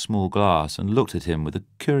up her small glass and looked at him with a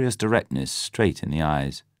curious directness straight in the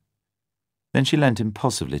eyes. Then she leant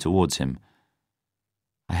impulsively towards him.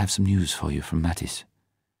 "I have some news for you from Mattis.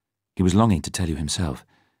 He was longing to tell you himself.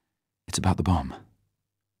 It's about the bomb."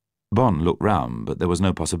 Bond looked round, but there was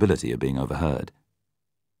no possibility of being overheard.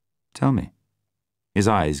 "Tell me." His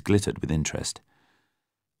eyes glittered with interest.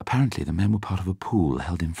 "Apparently the men were part of a pool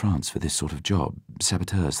held in France for this sort of job,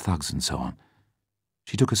 saboteurs, thugs, and so on."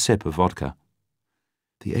 She took a sip of vodka.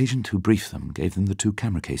 "The agent who briefed them gave them the 2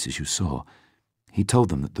 camera cases you saw. He told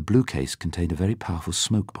them that the blue case contained a very powerful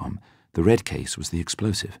smoke bomb. The red case was the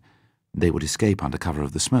explosive. They would escape under cover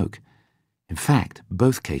of the smoke. In fact,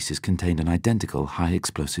 both cases contained an identical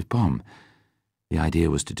high-explosive bomb. The idea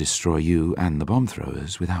was to destroy you and the bomb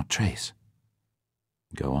throwers without trace."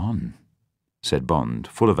 "Go on," said Bond,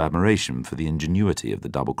 full of admiration for the ingenuity of the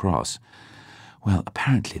double cross. "Well,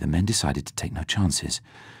 apparently the men decided to take no chances.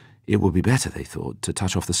 It would be better, they thought, to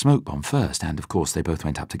touch off the smoke bomb first, and of course they both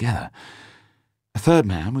went up together. A third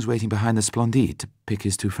man was waiting behind the Splendide to pick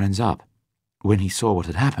his 2 friends up. When he saw what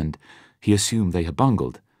had happened, he assumed they had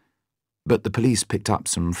bungled. But the police picked up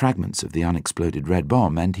some fragments of the unexploded red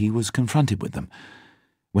bomb, and he was confronted with them.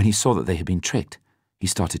 When he saw that they had been tricked, he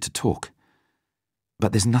started to talk.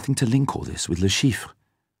 But there's nothing to link all this with Le Chiffre.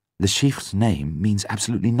 Le Chiffre's name means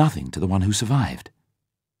absolutely nothing to the one who survived."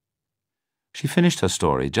 She finished her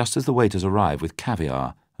story just as the waiters arrived with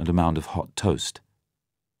caviar and a mound of hot toast.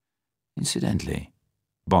 "Incidentally,"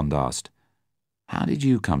 Bond asked, "how did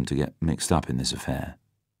you come to get mixed up in this affair?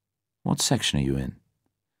 What section are you in?"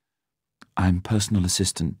 "I'm personal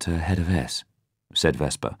assistant to head of S," said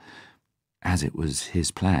Vesper. "As it was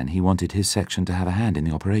his plan, he wanted his section to have a hand in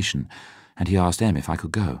the operation, and he asked M if I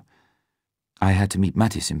could go. I had to meet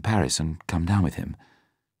Mattis in Paris and come down with him.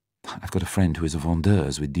 I've got a friend who is a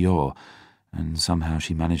vendeuse with Dior, and somehow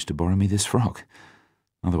she managed to borrow me this frock.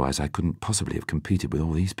 Otherwise I couldn't possibly have competed with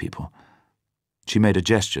all these people." She made a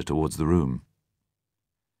gesture towards the room.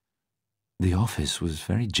 "The office was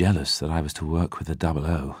very jealous that I was to work with the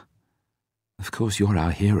 00. Of course you're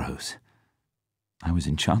our heroes. I was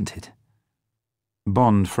enchanted."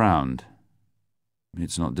 Bond frowned.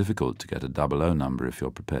 "It's not difficult to get a 00 number if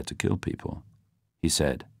you're prepared to kill people," he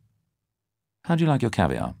said. "How do you like your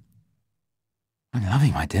caviar?" "I'm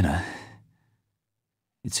loving my dinner.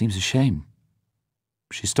 It seems a shame."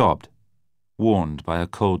 She stopped, warned by a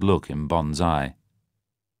cold look in Bond's eye.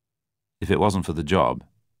 "If it wasn't for the job,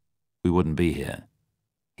 we wouldn't be here,"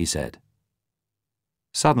 he said.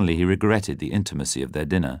 Suddenly he regretted the intimacy of their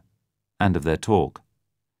dinner and of their talk.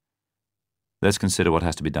 Let's consider what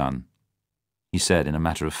has to be done," he said in a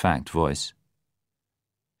matter-of-fact voice.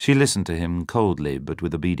 She listened to him coldly but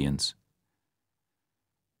with obedience.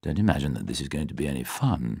 "Don't imagine that this is going to be any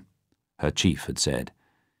fun," her chief had said.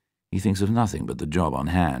 "He thinks of nothing but the job on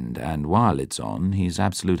hand, and while it's on, he's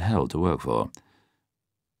absolute hell to work for."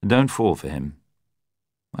 "Don't fall for him.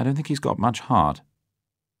 I don't think he's got much heart."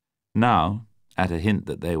 Now, at a hint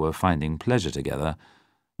that they were finding pleasure together,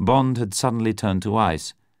 Bond had suddenly turned to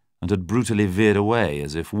ice and had brutally veered away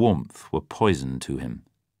as if warmth were poison to him.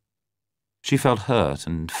 She felt hurt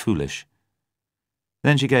and foolish.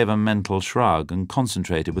 Then she gave a mental shrug and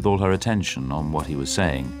concentrated with all her attention on what he was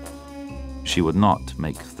saying. She would not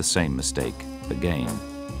make the same mistake again.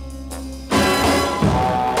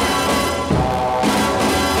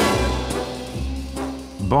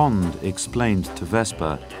 Bond explained to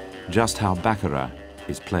Vesper just how baccarat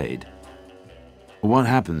is played. What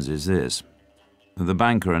happens is this. The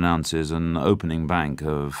banker announces an opening bank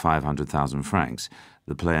of 500,000 francs.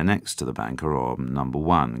 The player next to the banker, or number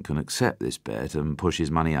one, can accept this bet and push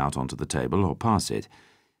his money out onto the table or pass it.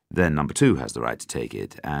 Then number two has the right to take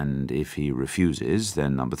it, and if he refuses,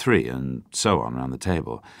 then number three, and so on around the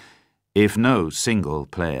table. If no single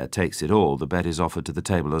player takes it all, the bet is offered to the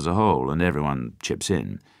table as a whole, and everyone chips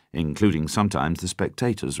in, including sometimes the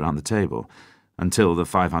spectators round the table, until the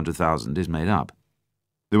 500,000 is made up.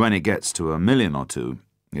 When it gets to 1,000,000 or two,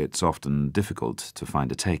 it's often difficult to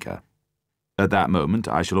find a taker. At that moment,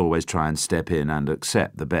 I shall always try and step in and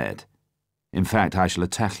accept the bet. In fact, I shall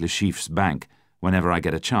attack Le Chiffre's bank whenever I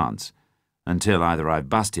get a chance, until either I've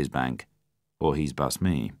bust his bank or he's bust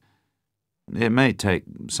me. It may take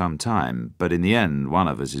some time, but in the end, one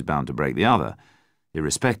of us is bound to break the other,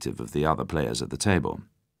 irrespective of the other players at the table.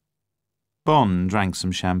 Bond drank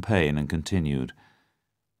some champagne and continued.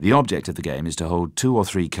 The object of the game is to hold 2 or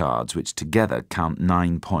 3 cards which together count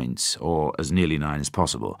 9 points, or as nearly 9 as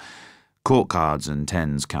possible. Court cards and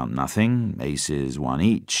tens count nothing, aces 1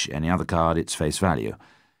 each, any other card its face value.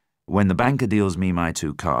 When the banker deals me my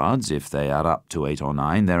 2 cards, if they add up to 8 or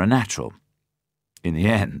 9, they're a natural. In the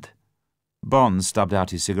end, Bond stubbed out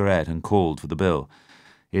his cigarette and called for the bill.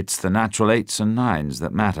 It's the natural 8s and 9s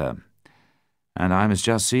that matter, and I must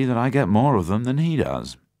just see that I get more of them than he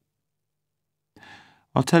does.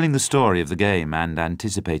 While telling the story of the game and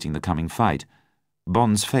anticipating the coming fight,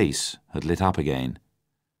 Bond's face had lit up again.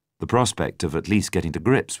 The prospect of at least getting to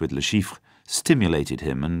grips with Le Chiffre stimulated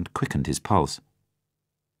him and quickened his pulse.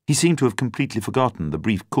 He seemed to have completely forgotten the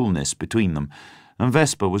brief coolness between them, and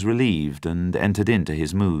Vesper was relieved and entered into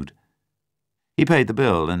his mood. He paid the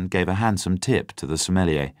bill and gave a handsome tip to the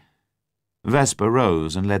sommelier. Vesper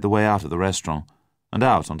rose and led the way out of the restaurant and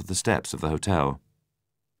out onto the steps of the hotel.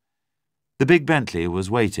 The big Bentley was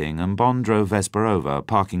waiting, and Bond drove Vesper over,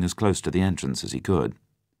 parking as close to the entrance as he could.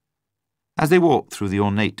 As they walked through the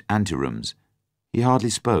ornate anterooms, he hardly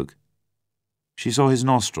spoke. She saw his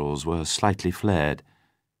nostrils were slightly flared.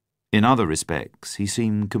 In other respects, he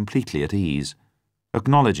seemed completely at ease,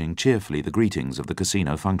 acknowledging cheerfully the greetings of the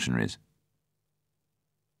casino functionaries.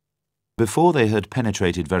 Before they had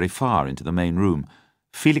penetrated very far into the main room,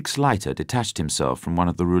 Felix Leiter detached himself from one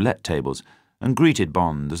of the roulette tables and greeted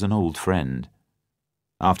Bond as an old friend.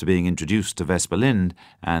 After being introduced to Vesper Lind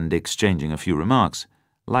and exchanging a few remarks,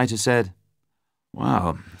 Leiter said,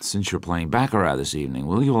 "Well, since you're playing baccarat this evening,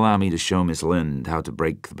 will you allow me to show Miss Lind how to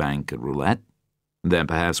break the bank at roulette? Then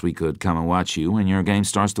perhaps we could come and watch you when your game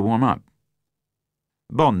starts to warm up."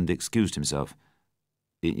 Bond excused himself.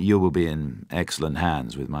 "You will be in excellent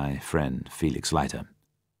hands with my friend Felix Leiter."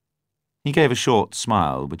 He gave a short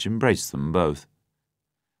smile which embraced them both.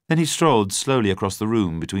 Then he strolled slowly across the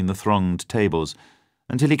room between the thronged tables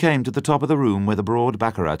until he came to the top of the room where the broad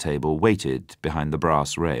baccarat table waited behind the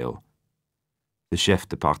brass rail. The chef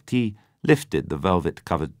de partie lifted the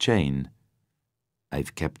velvet-covered chain.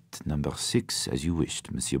 "I've kept number 6 as you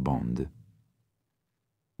wished, Monsieur Bond."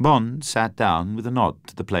 Bond sat down with a nod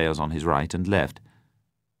to the players on his right and left.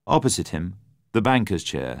 Opposite him, the banker's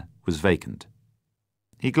chair was vacant.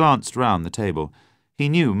 He glanced round the table. He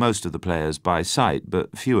knew most of the players by sight,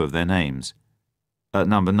 but few of their names. At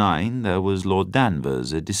number 9 there was Lord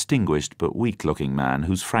Danvers, a distinguished but weak-looking man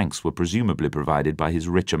whose francs were presumably provided by his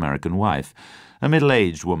rich American wife, a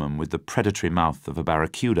middle-aged woman with the predatory mouth of a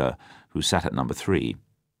barracuda, who sat at number 3.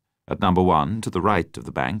 At number 1, to the right of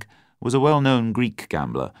the bank, was a well-known Greek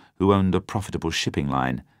gambler who owned a profitable shipping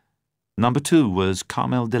line. Number 2 was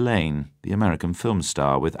Carmel Delane, the American film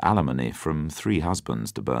star with alimony from 3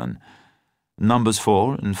 husbands to burn. Numbers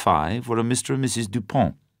 4 and 5 were a Mr. and Mrs.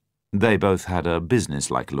 Dupont. They both had a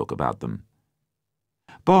business-like look about them.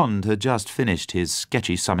 Bond had just finished his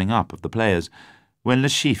sketchy summing up of the players when Le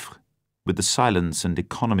Chiffre, with the silence and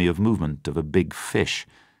economy of movement of a big fish,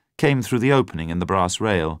 came through the opening in the brass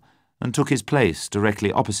rail and took his place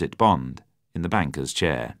directly opposite Bond in the banker's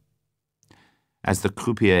chair. As the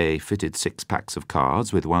croupier fitted 6 packs of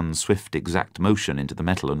cards with one swift exact motion into the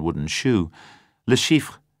metal and wooden shoe, Le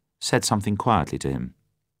Chiffre said something quietly to him.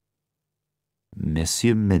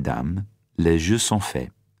 Messieurs, mesdames, les jeux sont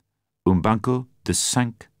faits. Un banco de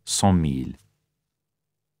 500,000.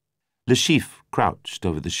 Le Chiffre crouched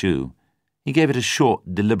over the shoe. He gave it a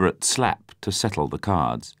short, deliberate slap to settle the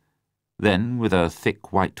cards. Then, with a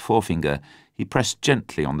thick white forefinger, he pressed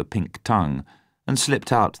gently on the pink tongue and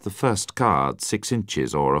slipped out the first card 6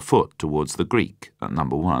 inches or a foot towards the Greek at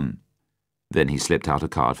number 1. Then he slipped out a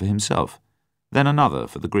card for himself, then another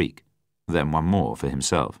for the Greek, then one more for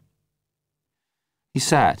himself. He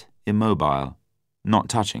sat, immobile, not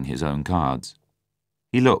touching his own cards.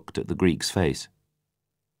 He looked at the Greek's face.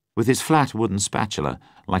 With his flat wooden spatula,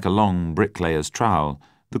 like a long bricklayer's trowel,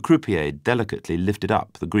 the croupier delicately lifted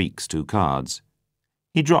up the Greek's 2 cards.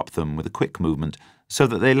 He dropped them with a quick movement, so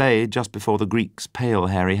that they lay just before the Greek's pale,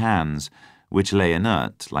 hairy hands, which lay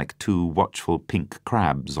inert like 2 watchful pink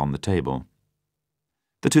crabs on the table.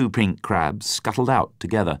 The 2 pink crabs scuttled out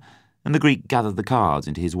together, and the Greek gathered the cards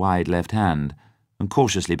into his wide left hand, and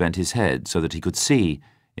cautiously bent his head so that he could see,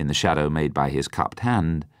 in the shadow made by his cupped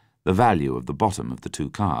hand, the value of the bottom of the 2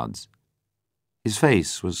 cards. His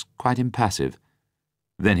face was quite impassive.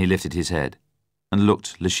 Then he lifted his head and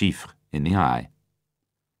looked Le Chiffre in the eye.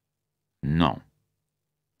 Non,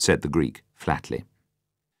 said the Greek flatly.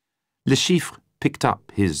 Le Chiffre picked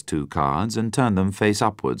up his 2 cards and turned them face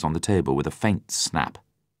upwards on the table with a faint snap.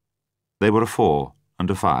 They were a 4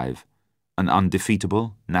 and a 5, an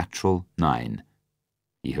undefeatable, natural 9.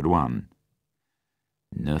 He had won.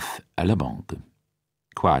 9 à la banque,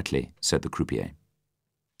 quietly said the croupier.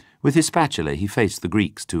 With his spatula he faced the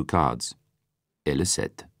Greek's 2 cards. Et le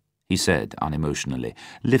 7, he said unemotionally,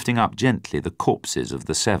 lifting up gently the corpses of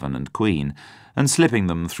the 7 and Queen, and slipping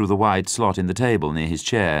them through the wide slot in the table near his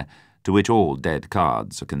chair, to which all dead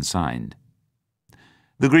cards are consigned.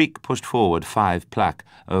 The Greek pushed forward 5 plaques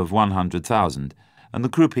of 100,000, and the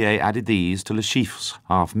croupier added these to Le Chiffre's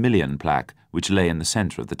 $500,000 plaque, which lay in the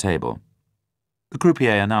centre of the table. The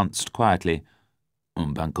croupier announced quietly,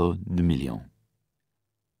 Un banco de millions.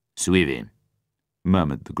 Suivez,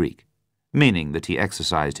 murmured the Greek, meaning that he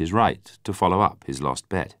exercised his right to follow up his lost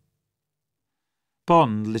bet.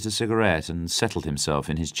 Bond lit a cigarette and settled himself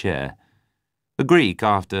in his chair. The Greek,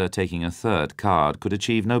 after taking a 3rd card, could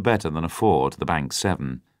achieve no better than a 4 to the bank's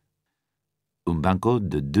 7. Un banco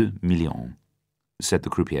de 2 millions, said the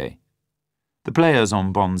croupier. The players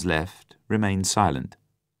on Bond's left remained silent.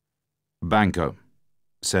 Banco,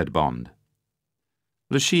 said Bond.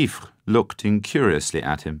 Le Chiffre looked incuriously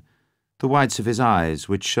at him, the whites of his eyes,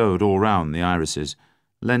 which showed all round the irises,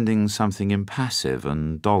 lending something impassive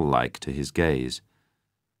and doll-like to his gaze.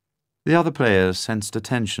 The other players sensed a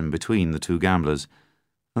tension between the 2 gamblers,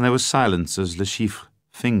 and there was silence as Le Chiffre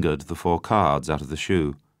fingered the 4 cards out of the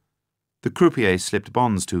shoe. The croupier slipped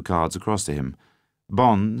Bond's 2 cards across to him.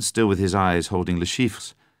 Bond, still with his eyes holding Le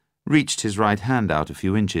Chiffre's, reached his right hand out a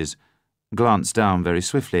few inches, glanced down very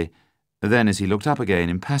swiftly, then as he looked up again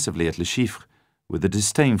impassively at Le Chiffre, with a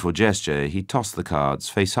disdainful gesture he tossed the cards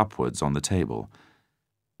face upwards on the table.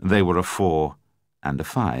 They were a 4 and a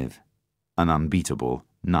 5, an unbeatable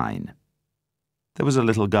 9. There was a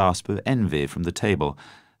little gasp of envy from the table,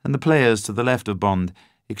 and the players to the left of Bond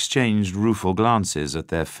exchanged rueful glances at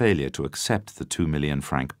their failure to accept the 2 million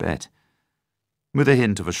franc bet. With a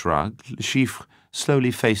hint of a shrug, Le Chiffre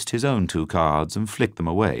slowly faced his own 2 cards and flicked them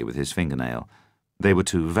away with his fingernail. They were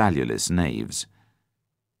 2 valueless knaves.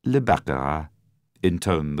 Le baccarat,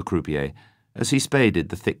 intoned the croupier, as he spaded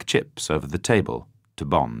the thick chips over the table to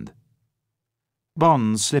Bond.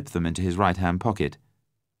 Bond slipped them into his right-hand pocket.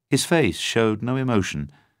 His face showed no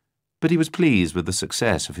emotion, but he was pleased with the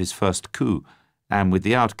success of his first coup and with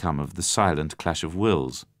the outcome of the silent clash of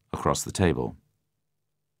wills across the table.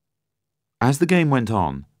 As the game went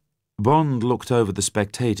on, Bond looked over the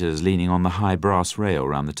spectators leaning on the high brass rail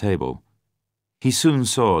round the table. He soon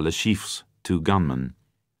saw Le Chiffre's 2 gunmen.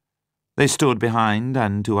 They stood behind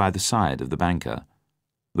and to either side of the banker.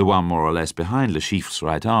 The one more or less behind Le Chiffre's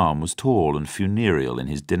right arm was tall and funereal in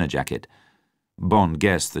his dinner jacket. Bond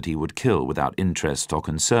guessed that he would kill without interest or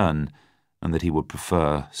concern, and that he would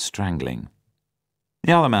prefer strangling.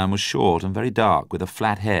 The other man was short and very dark, with a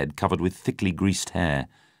flat head covered with thickly greased hair.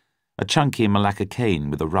 A chunky Malacca cane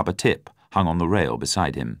with a rubber tip hung on the rail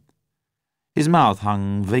beside him. His mouth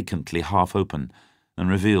hung vacantly half open and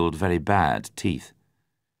revealed very bad teeth.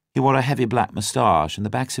 He wore a heavy black moustache, and the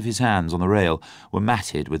backs of his hands on the rail were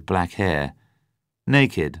matted with black hair.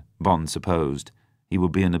 Naked, Bond supposed, he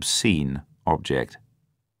would be an obscene object.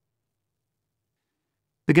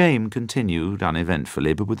 The game continued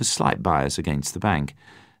uneventfully, but with a slight bias against the bank.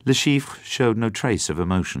 Le Chiffre showed no trace of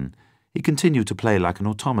emotion. He continued to play like an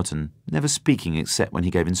automaton, never speaking except when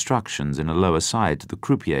he gave instructions in a low aside to the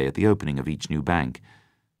croupier at the opening of each new bank.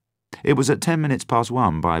 It was at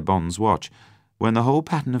 1:10 by Bond's watch, when the whole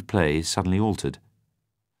pattern of play suddenly altered.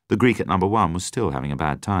 The Greek at number 1 was still having a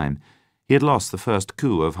bad time. He had lost the first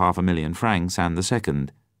coup of £500,000 and the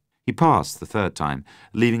second. He passed the third time,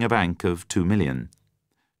 leaving a bank of 2 million.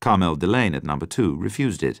 Carmel Delane at number 2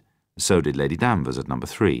 refused it. So did Lady Danvers at number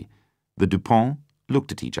 3. The Dupont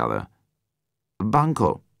looked at each other.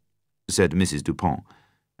 "Banco," said Mrs. Dupont,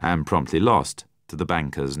 and promptly lost to the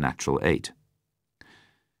banker's natural 8.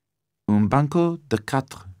 "Un banco de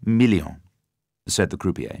 4 millions," said the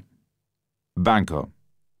croupier. "Banco,"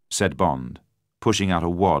 said Bond, pushing out a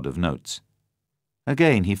wad of notes.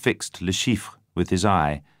 Again he fixed Le Chiffre with his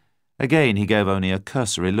eye. Again he gave only a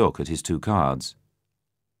cursory look at his 2 cards.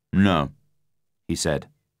 "No," he said.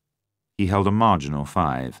 He held a marginal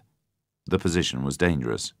 5. The position was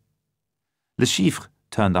dangerous. Le Chiffre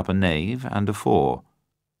turned up a knave and a 4.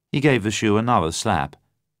 He gave the shoe another slap.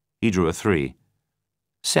 He drew a 3.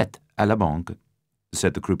 "Sept à la banque,"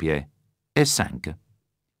 said the croupier. "Et 5.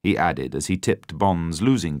 He added as he tipped Bond's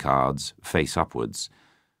losing cards face upwards.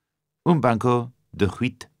 "Un banco de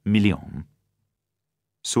 8 millions."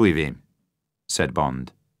 "Suivi," said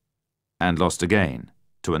Bond, and lost again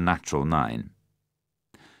to a natural 9.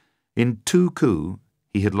 In 2 coups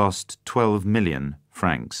he had lost 12 million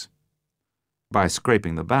francs. By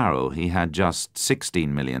scraping the barrel he had just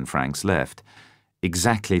 16 million francs left,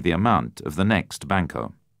 exactly the amount of the next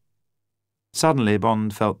banco. Suddenly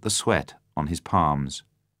Bond felt the sweat on his palms.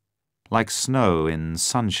 Like snow in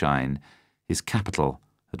sunshine, his capital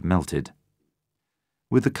had melted.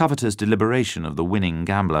 With the covetous deliberation of the winning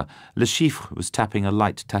gambler, Le Chiffre was tapping a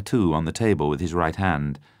light tattoo on the table with his right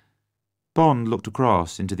hand. Bond looked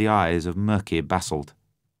across into the eyes of murky basalt.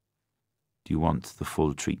 "Do you want the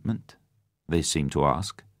full treatment?" they seemed to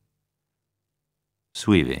ask.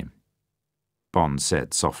 "Suivi," Bond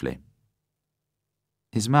said softly.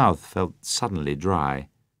 His mouth felt suddenly dry.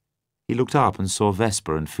 He looked up and saw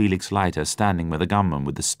Vesper and Felix Leiter standing where the gunman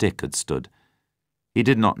with the stick had stood. He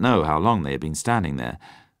did not know how long they had been standing there.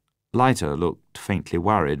 Leiter looked faintly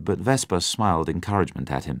worried, but Vesper smiled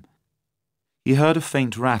encouragement at him. He heard a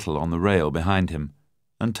faint rattle on the rail behind him,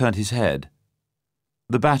 and turned his head.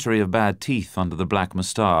 The battery of bad teeth under the black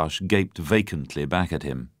moustache gaped vacantly back at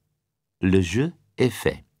him. "Le jeu est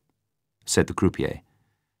fait," said the croupier,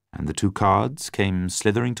 and the 2 cards came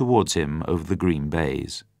slithering towards him over the green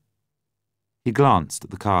baize. He glanced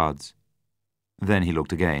at the cards. Then he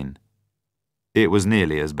looked again. It was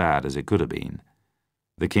nearly as bad as it could have been.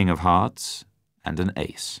 The King of Hearts and an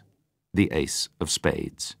ace. The Ace of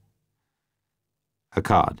Spades. A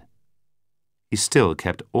card. He still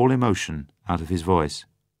kept all emotion out of his voice.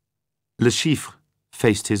 Le Chiffre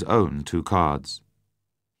faced his own 2 cards.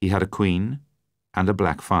 He had a queen and a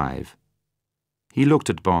black 5. He looked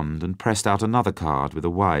at Bond and pressed out another card with a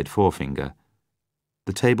wide forefinger.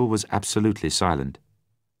 The table was absolutely silent.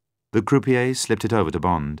 The croupier slipped it over to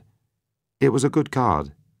Bond. It was a good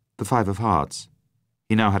card, the 5 of hearts.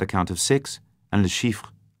 He now had a count of 6, and Le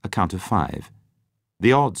Chiffre a count of 5.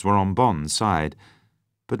 The odds were on Bond's side,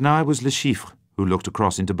 but now it was Le Chiffre who looked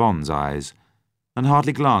across into Bond's eyes, and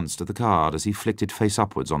hardly glanced at the card as he flicked it face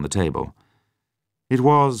upwards on the table. It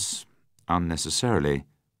was, unnecessarily,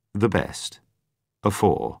 the best, a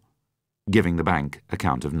 4, giving the bank a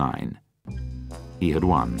count of 9. He had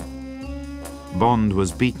won. Bond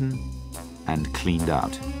was beaten and cleaned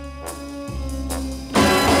out.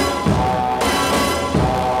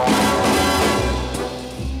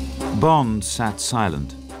 Bond sat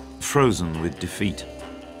silent, frozen with defeat.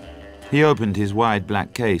 He opened his wide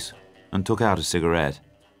black case and took out a cigarette.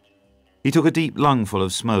 He took a deep lungful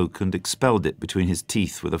of smoke and expelled it between his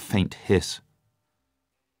teeth with a faint hiss.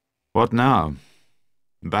 What now?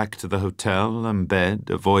 Back to the hotel and bed,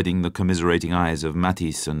 avoiding the commiserating eyes of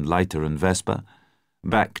Matisse and Leiter and Vesper?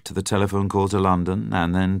 Back to the telephone call to London,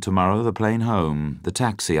 and then tomorrow the plane home, the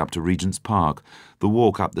taxi up to Regent's Park, the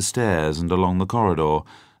walk up the stairs and along the corridor,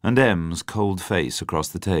 and M's cold face across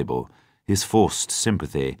the table, his forced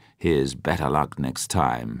sympathy, his better luck next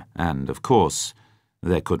time, and, of course,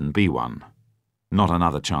 there couldn't be one. Not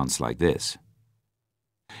another chance like this.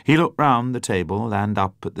 He looked round the table and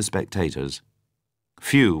up at the spectators.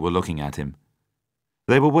 Few were looking at him.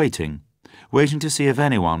 They were waiting, waiting to see if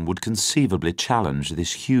anyone would conceivably challenge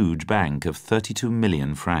this huge bank of 32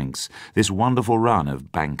 million francs, this wonderful run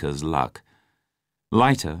of banker's luck.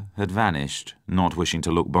 Leiter had vanished, not wishing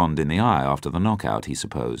to look Bond in the eye after the knockout, he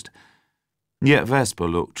supposed. Yet Vesper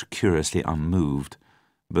looked curiously unmoved,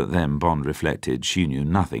 but then Bond reflected she knew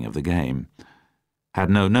nothing of the game, had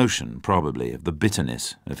no notion, probably, of the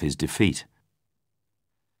bitterness of his defeat.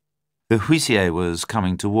 The huissier was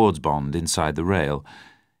coming towards Bond inside the rail.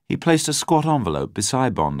 He placed a squat envelope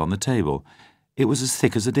beside Bond on the table. It was as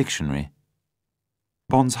thick as a dictionary.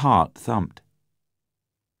 Bond's heart thumped.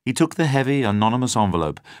 He took the heavy, anonymous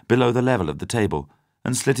envelope below the level of the table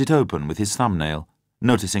and slit it open with his thumbnail,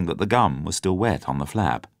 noticing that the gum was still wet on the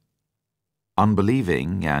flap.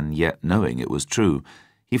 Unbelieving, and yet knowing it was true,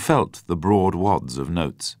 he felt the broad wads of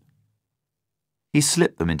notes. He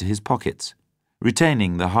slipped them into his pockets,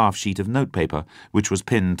 retaining the half-sheet of notepaper which was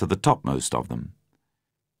pinned to the topmost of them.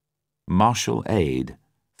 Martial aid,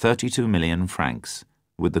 32 million francs,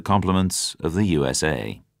 with the compliments of the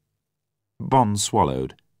USA. Bond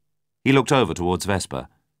swallowed. He looked over towards Vesper.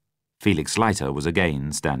 Felix Leiter was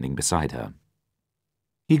again standing beside her.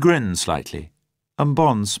 He grinned slightly, and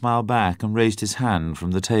Bond smiled back and raised his hand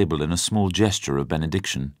from the table in a small gesture of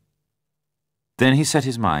benediction. Then he set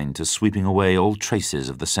his mind to sweeping away all traces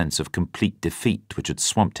of the sense of complete defeat which had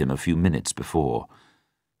swamped him a few minutes before.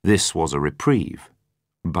 This was a reprieve,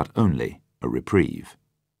 but only a reprieve.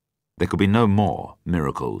 There could be no more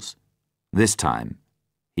miracles. This time,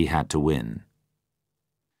 he had to win.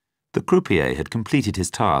 The croupier had completed his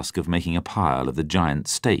task of making a pile of the giant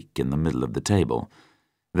steak in the middle of the table.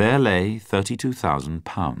 There lay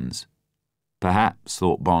 £32,000. Perhaps,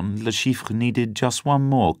 thought Bond, Le Chiffre needed just one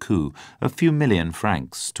more coup, a few million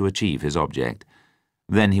francs, to achieve his object.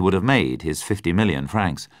 Then he would have made his 50 million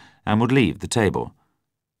francs and would leave the table.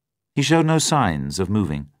 He showed no signs of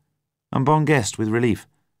moving, and Bond guessed with relief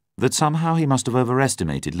that somehow he must have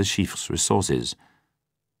overestimated Le Chiffre's resources.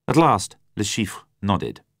 At last, Le Chiffre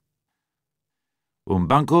nodded. Un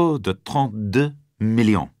banco de 32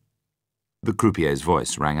 millions. The croupier's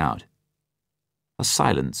voice rang out. A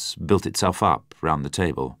silence built itself up round the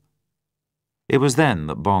table. It was then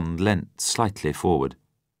that Bond leant slightly forward.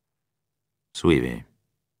 Suivez,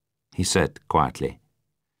 he said quietly.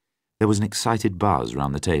 There was an excited buzz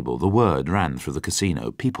round the table. The word ran through the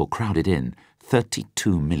casino. People crowded in.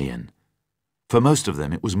 32 million. For most of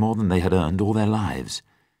them it was more than they had earned all their lives.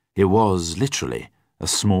 It was, literally, a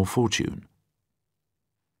small fortune.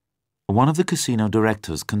 One of the casino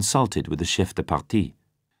directors consulted with the chef de partie.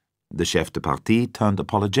 The chef de partie turned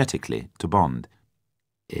apologetically to Bond.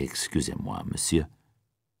 Excusez-moi, monsieur.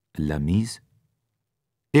 La mise?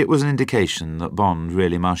 It was an indication that Bond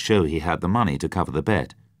really must show he had the money to cover the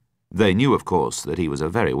bet. They knew, of course, that he was a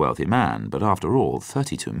very wealthy man, but after all,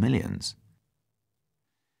 32 millions.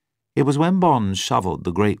 It was when Bond shovelled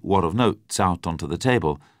the great wad of notes out onto the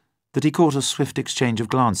table that he caught a swift exchange of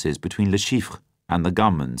glances between Le Chiffre and the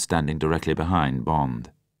gunman standing directly behind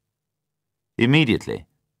Bond. Immediately,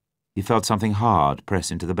 he felt something hard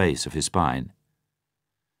press into the base of his spine.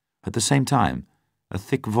 At the same time, a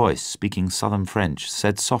thick voice speaking southern French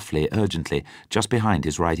said softly, urgently, just behind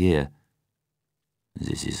his right ear,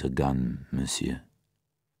 "This is a gun, monsieur.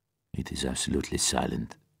 It is absolutely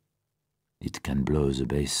silent. It can blow the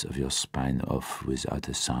base of your spine off without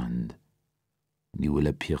a sound. You will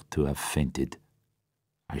appear to have fainted.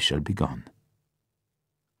 I shall be gone.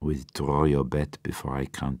 Withdraw your bet before I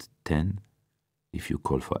count 10. If you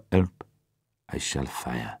call for help, I shall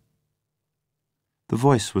fire." The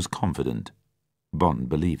voice was confident. Bond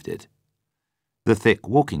believed it. The thick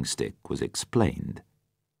walking stick was explained.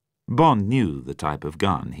 Bond knew the type of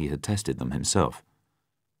gun. He had tested them himself.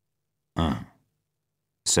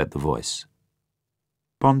 Said the voice.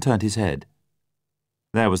 Bond turned his head.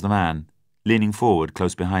 There was the man, leaning forward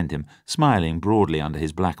close behind him, smiling broadly under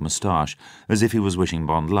his black moustache, as if he was wishing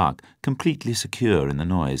Bond luck, completely secure in the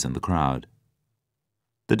noise and the crowd.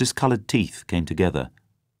 The discoloured teeth came together.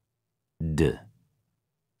 "De,"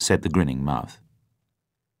 said the grinning mouth.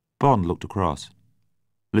 Bond looked across.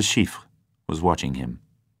 Le Chiffre was watching him.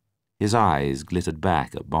 His eyes glittered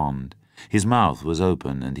back at Bond. His mouth was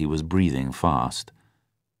open and he was breathing fast.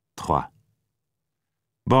 Trois.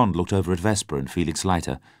 Bond looked over at Vesper and Felix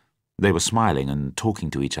Leiter. They were smiling and talking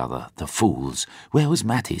to each other. The fools! Where was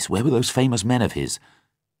Matisse? Where were those famous men of his?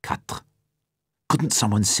 Quatre. Couldn't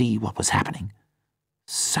someone see what was happening?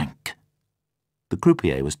 Cinq. The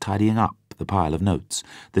croupier was tidying up the pile of notes.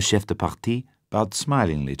 The chef de partie bowed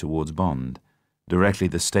smilingly towards Bond. Directly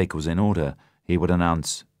the stake was in order, he would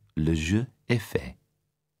announce, "Le jeu est fait,"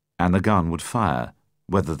 and the gun would fire,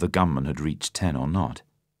 whether the gunman had reached 10 or not.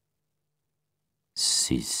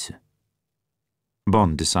 six.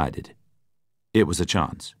 Bond decided. It was a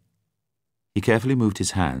chance. He carefully moved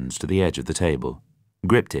his hands to the edge of the table,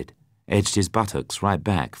 gripped it, edged his buttocks right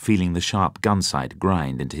back, feeling the sharp gun sight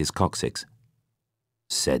grind into his coccyx.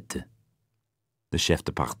 Sept. The chef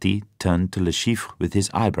de partie turned to Le Chiffre with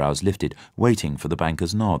his eyebrows lifted, waiting for the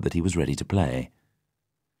banker's nod that he was ready to play.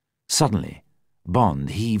 Suddenly, Bond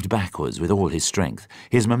heaved backwards with all his strength.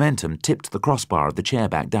 His momentum tipped the crossbar of the chair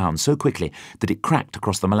back down so quickly that it cracked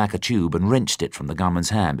across the Malacca tube and wrenched it from the gunman's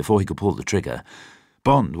hand before he could pull the trigger.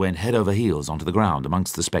 Bond went head over heels onto the ground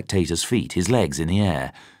amongst the spectators' feet, his legs in the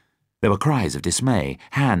air. There were cries of dismay.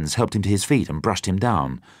 Hands helped him to his feet and brushed him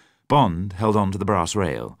down. Bond held on to the brass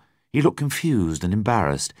rail. He looked confused and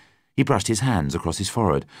embarrassed. He brushed his hands across his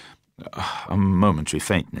forehead. "A momentary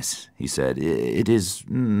faintness," he said. "It is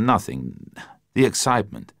nothing. The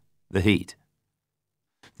excitement, the heat."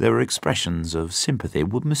 There were expressions of sympathy.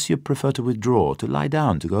 Would Monsieur prefer to withdraw, to lie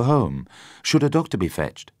down, to go home? Should a doctor be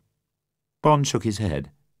fetched? Bond shook his head.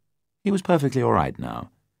 He was perfectly all right now.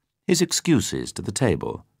 His excuses to the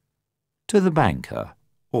table. To the banker,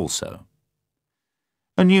 also.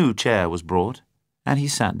 A new chair was brought, and he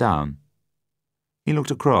sat down. He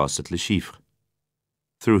looked across at Le Chiffre.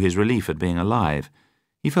 Through his relief at being alive,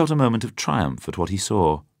 he felt a moment of triumph at what he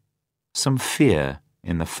saw. Some fear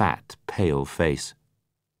in the fat, pale face.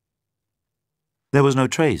 There was no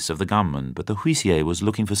trace of the gunman, but the huissier was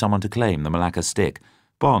looking for someone to claim the Malacca stick.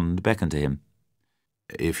 Bond beckoned to him.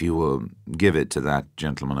 "If you will give it to that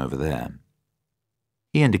gentleman over there."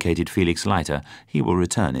 He indicated Felix Leiter. "He will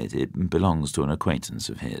return it. It belongs to an acquaintance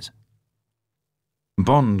of his."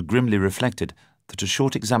 Bond grimly reflected that a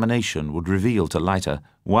short examination would reveal to Leiter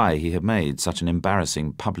why he had made such an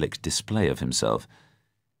embarrassing public display of himself.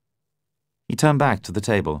 He turned back to the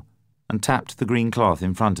table and tapped the green cloth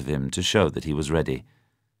in front of him to show that he was ready.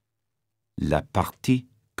 "La partie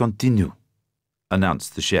continue,"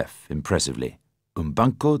 announced the chef impressively. "Un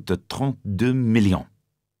banco de 32 millions."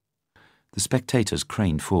 The spectators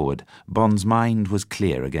craned forward. Bond's mind was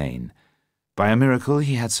clear again. By a miracle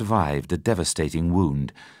he had survived a devastating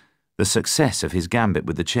wound. The success of his gambit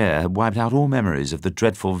with the chair had wiped out all memories of the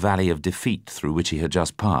dreadful valley of defeat through which he had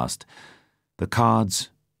just passed. The cards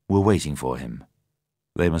were waiting for him.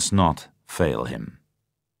 They must not fail him.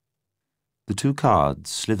 The two cards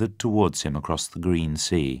slithered towards him across the green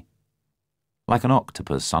sea. Like an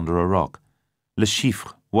octopus under a rock, Le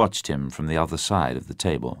Chiffre watched him from the other side of the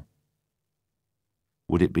table.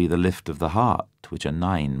 Would it be the lift of the heart which a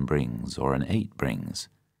 9 brings or an 8 brings?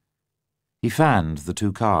 He fanned the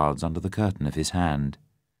two cards under the curtain of his hand.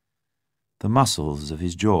 The muscles of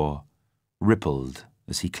his jaw rippled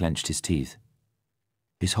as he clenched his teeth.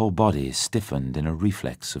 His whole body stiffened in a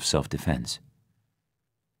reflex of self-defense.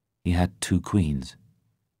 He had 2 queens,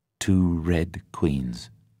 2 red queens.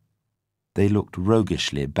 They looked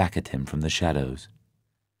roguishly back at him from the shadows.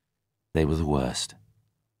 They were the worst.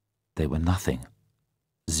 They were nothing.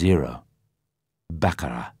 0.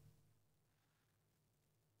 Baccarat.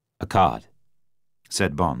 "A card,"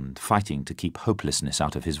 said Bond, fighting to keep hopelessness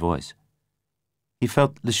out of his voice. He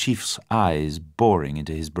felt Le Chiffre's eyes boring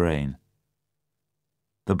into his brain.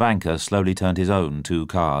 The banker slowly turned his own 2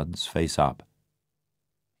 cards face up.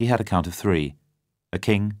 He had a count of 3, a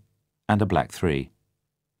king and a black 3.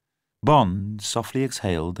 Bond softly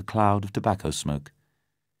exhaled a cloud of tobacco smoke.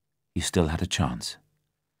 He still had a chance.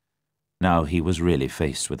 Now he was really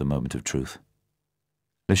faced with a moment of truth.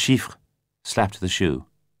 Le Chiffre slapped the shoe,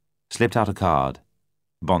 slipped out a card,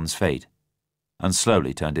 Bond's fate, and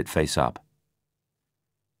slowly turned it face up.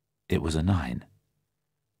 It was a 9.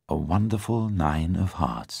 A wonderful 9 of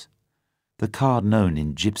hearts. The card known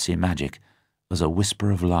in gypsy magic as a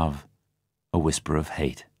whisper of love, a whisper of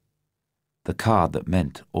hate. The card that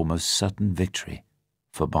meant almost certain victory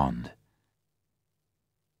for Bond.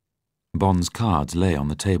 Bond's cards lay on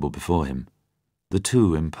the table before him, the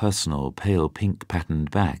 2 impersonal, pale pink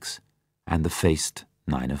patterned backs, and the faced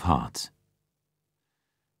 9 of hearts.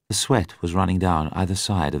 The sweat was running down either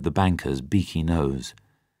side of the banker's beaky nose.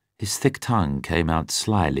 His thick tongue came out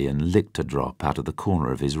slyly and licked a drop out of the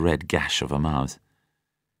corner of his red gash of a mouth.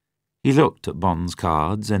 He looked at Bond's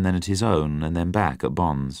cards, and then at his own, and then back at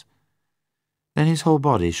Bond's. Then his whole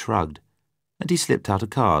body shrugged, and he slipped out a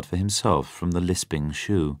card for himself from the lisping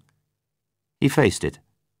shoe. He faced it.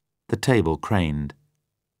 The table craned.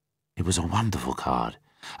 It was a wonderful card,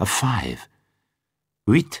 a 5.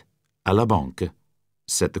 "8 à la banque,"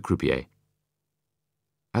 said the croupier.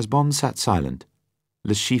 As Bond sat silent,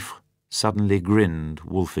 Le Chiffre suddenly grinned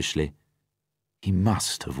wolfishly. He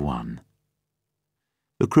must have won.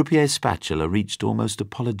 The croupier's spatula reached almost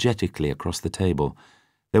apologetically across the table,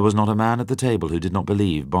 There was not a man at the table who did not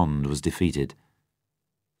believe Bond was defeated.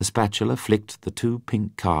 The spatula flicked the 2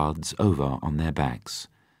 pink cards over on their backs.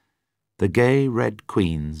 The gay red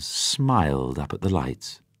queens smiled up at the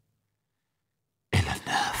lights. "Et le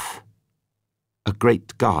neuf!" A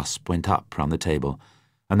great gasp went up round the table,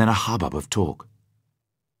 and then a hubbub of talk.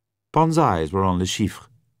 Bond's eyes were on Le Chiffre.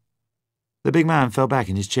 The big man fell back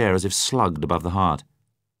in his chair as if slugged above the heart.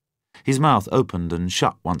 His mouth opened and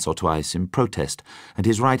shut once or twice in protest, and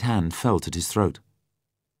his right hand felt at his throat.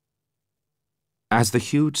 As the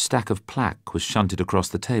huge stack of plaque was shunted across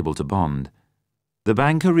the table to Bond, the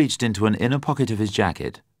banker reached into an inner pocket of his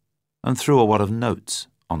jacket and threw a wad of notes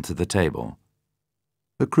onto the table.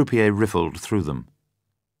 The croupier riffled through them.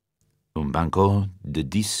 "Un banco de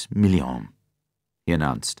 10 millions," he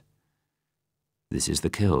announced. "This is the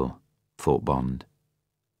kill," thought Bond.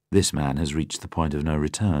 "This man has reached the point of no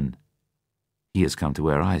return. He has come to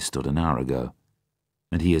where I stood an hour ago,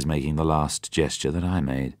 and he is making the last gesture that I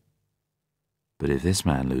made. But if this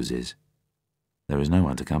man loses, there is no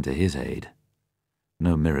one to come to his aid,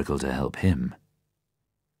 no miracle to help him."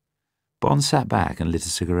 Bond sat back and lit a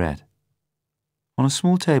cigarette. On a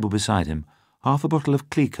small table beside him, half a bottle of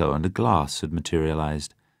Clicquot and a glass had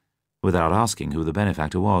materialized. Without asking who the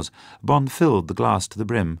benefactor was, Bond filled the glass to the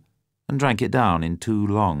brim and drank it down in 2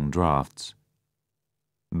 long draughts.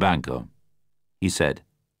 "Banco," he said,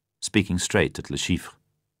 speaking straight at Le Chiffre.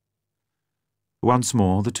 Once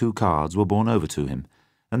more the 2 cards were borne over to him,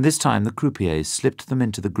 and this time the croupier slipped them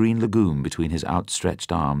into the green lagoon between his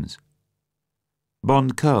outstretched arms.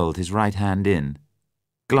 Bond curled his right hand in,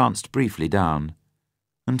 glanced briefly down,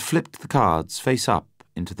 and flipped the cards face up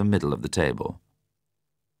into the middle of the table.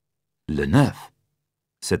 "Le neuf,"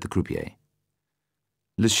 said the croupier.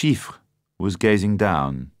 Le Chiffre was gazing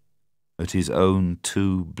down at his own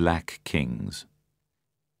 2 black kings.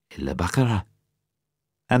 "Et le baccarat,"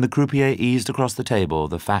 and the croupier eased across the table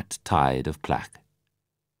the fat tide of plaque.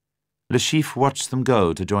 Le Chiffre watched them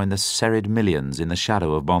go to join the serried millions in the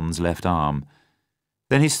shadow of Bond's left arm.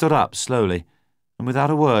 Then he stood up slowly, and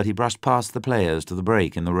without a word he brushed past the players to the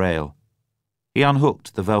break in the rail. He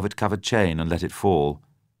unhooked the velvet-covered chain and let it fall.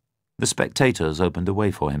 The spectators opened a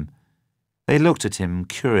way for him. They looked at him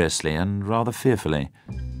curiously and rather fearfully,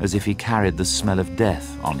 as if he carried the smell of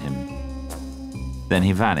death on him. Then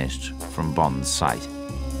he vanished from Bond's sight.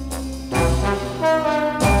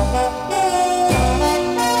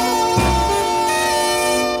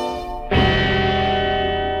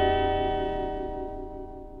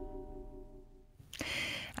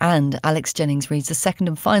 And Alex Jennings reads the second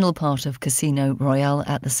and final part of Casino Royale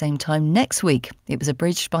at the same time next week. It was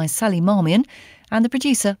abridged by Sally Marmion, and the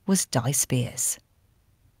producer was Di Spears.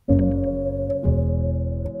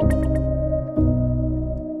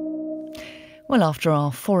 Well, after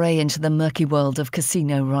our foray into the murky world of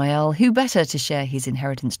Casino Royale, who better to share his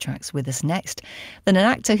inheritance tracks with us next than an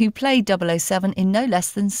actor who played 007 in no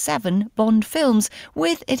less than 7 Bond films,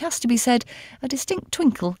 with, it has to be said, a distinct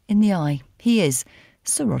twinkle in the eye. He is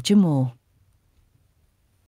Sir Roger Moore.